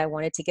decided I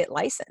wanted to get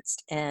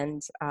licensed.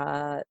 And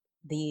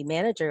the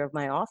manager of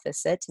my office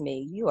said to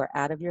me, "You are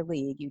out of your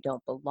league. You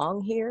don't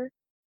belong here.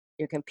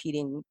 You're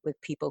competing with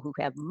people who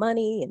have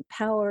money and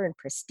power and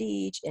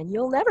prestige, and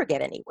you'll never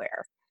get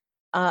anywhere.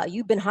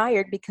 You've been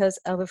hired because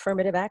of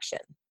affirmative action."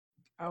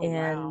 Oh, wow.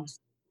 And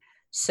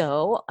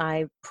so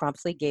I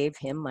promptly gave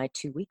him my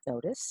 2-week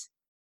notice,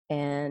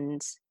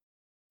 and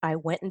I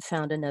went and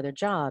found another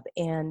job.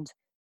 And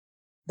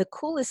the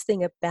coolest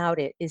thing about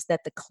it is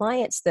that the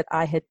clients that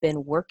I had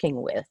been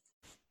working with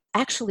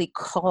actually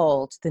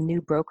called the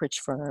new brokerage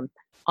firm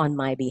on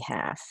my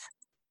behalf.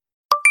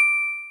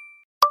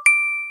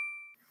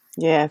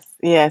 Yes,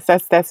 yes,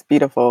 that's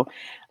beautiful.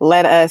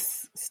 Let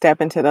us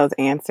step into those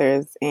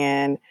answers,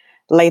 and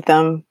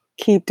Latham,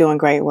 keep doing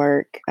great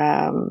work.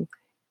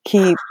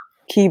 Keep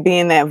keep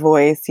being that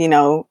voice.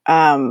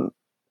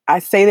 I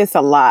say this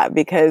a lot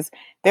because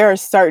there are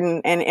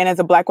certain, and as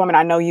a Black woman,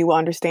 I know you will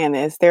understand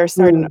this.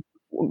 Mm,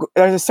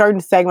 There's a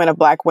certain segment of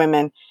Black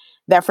women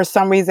that for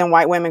some reason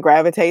white women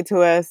gravitate to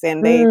us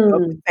and they feel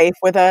mm, safe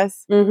with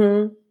us.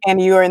 mhm,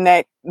 And you're in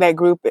that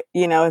group,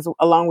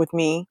 along with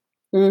me.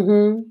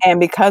 mhm, And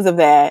because of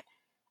that,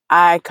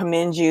 I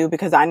commend you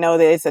because I know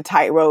that it's a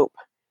tightrope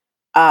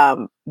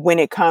when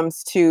it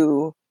comes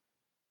to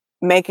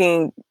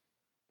making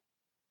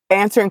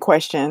answering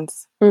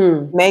questions,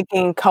 mm,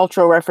 making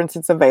cultural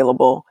references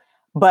available,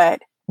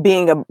 but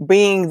being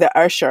the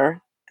usher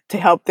to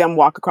help them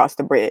walk across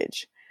the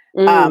bridge.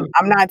 mm,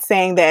 I'm not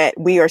saying that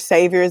we are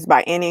saviors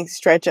by any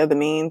stretch of the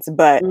means,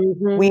 but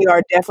mhm, we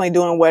are definitely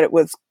doing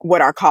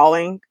what our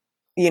calling.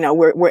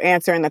 We're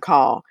answering the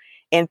call.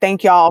 And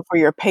thank y'all for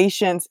your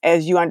patience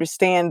as you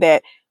understand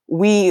that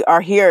we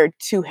are here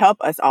to help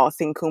us all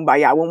sing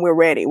Kumbaya when we're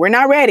ready. We're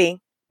not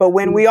ready, but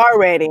when mm. we are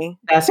ready,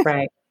 That's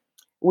right.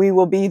 we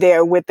will be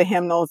there with the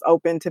hymnals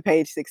open to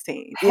page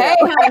 16. Hey,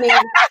 honey,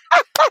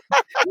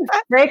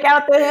 break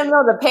out the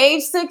hymnal to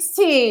page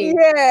 16.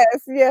 Yes,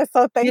 yes.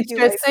 So Get thank you,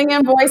 your ladies.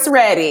 singing voice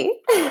ready.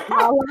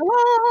 La, la,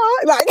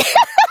 la. Like,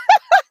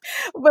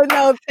 but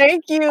no,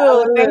 thank you.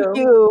 Thank Hallelujah.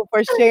 you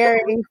for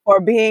sharing, for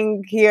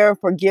being here,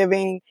 for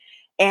giving,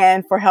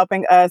 and for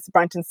helping us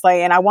brunch and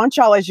slay. And I want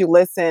y'all as you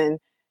listen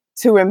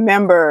to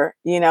remember,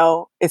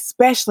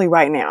 especially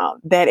right now,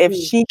 that if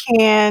Mm. she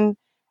can,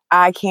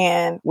 I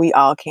can, we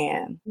all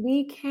can.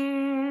 We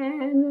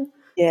can.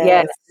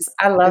 Yes, Yes.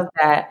 I love Yes.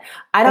 that.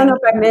 I don't know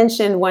Thank if I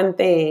mentioned one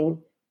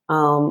thing,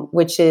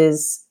 which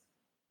is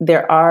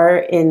there are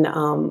in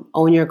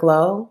Own Your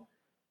Glow,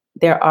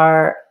 there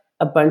are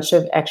a bunch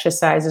of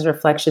exercises,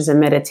 reflections, and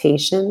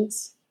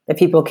meditations that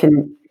people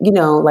can,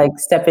 like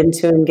step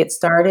into and get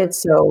started.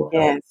 So, you.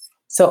 Yes.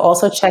 so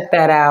also check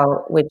that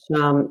out,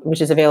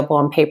 which is available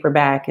on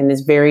paperback and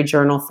is very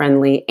journal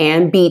friendly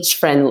and beach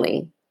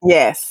friendly.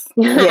 Yes.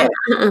 Yes.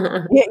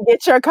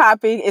 Get your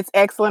copy. It's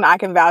excellent. I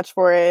can vouch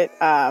for it.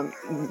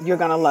 You're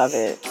going to love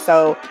it.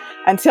 So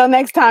until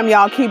next time,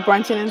 y'all keep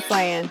brunching and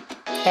slaying.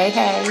 Hey,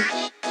 hey.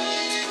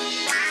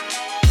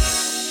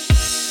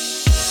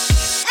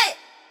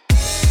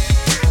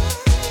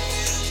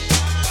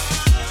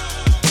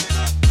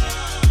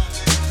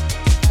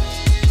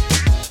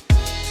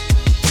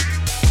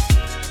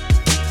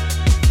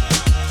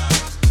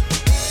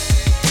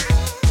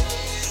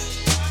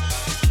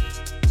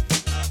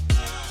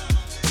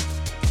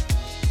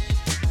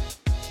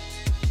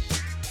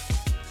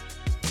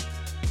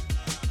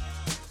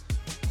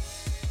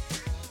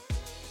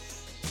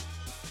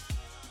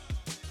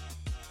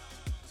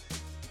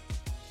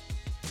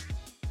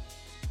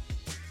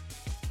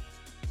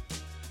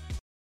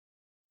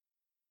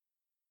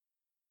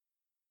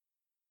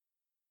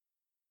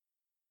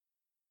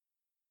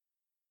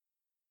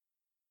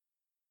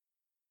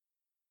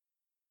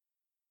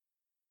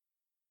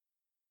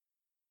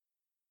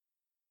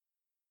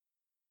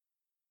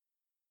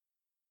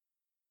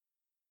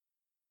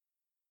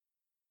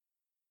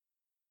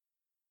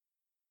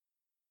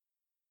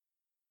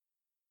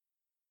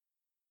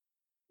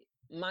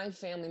 My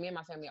family, me and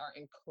my family are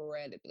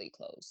incredibly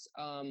close.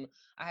 I'm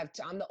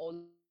the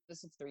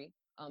oldest of three.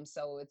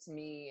 So it's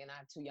me and I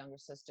have two younger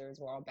sisters.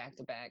 We're all back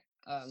to back.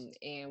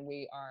 And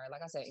we are,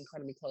 like I said,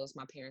 incredibly close.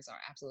 My parents are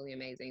absolutely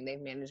amazing. They've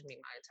managed me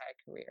my entire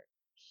career.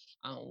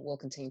 Will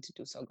continue to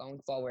do so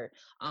going forward.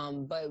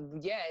 But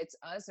yeah, it's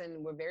us,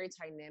 and we're very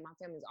tight knit. My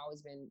family's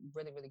always been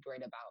really, really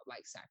great about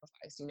like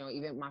sacrifice.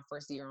 Even my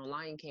first year on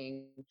Lion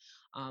King,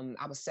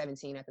 I was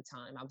 17 at the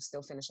time. I was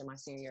still finishing my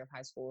senior year of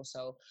high school.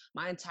 So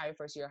my entire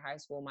first year of high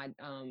school, my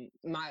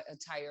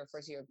entire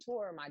first year of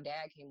tour, my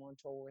dad came on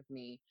tour with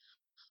me.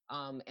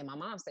 And my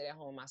mom stayed at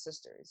home with my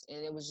sisters,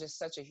 and it was just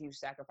such a huge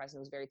sacrifice, and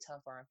it was very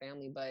tough for our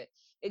family, but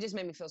it just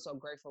made me feel so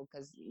grateful,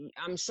 because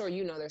I'm sure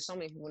there's so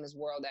many people in this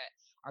world that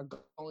are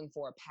going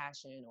for a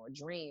passion or a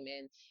dream,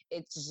 and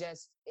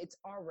it's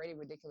already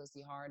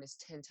ridiculously hard. It's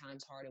 10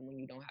 times harder when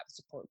you don't have a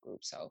support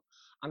group. So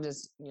I'm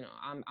just,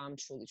 I'm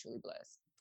truly, truly blessed.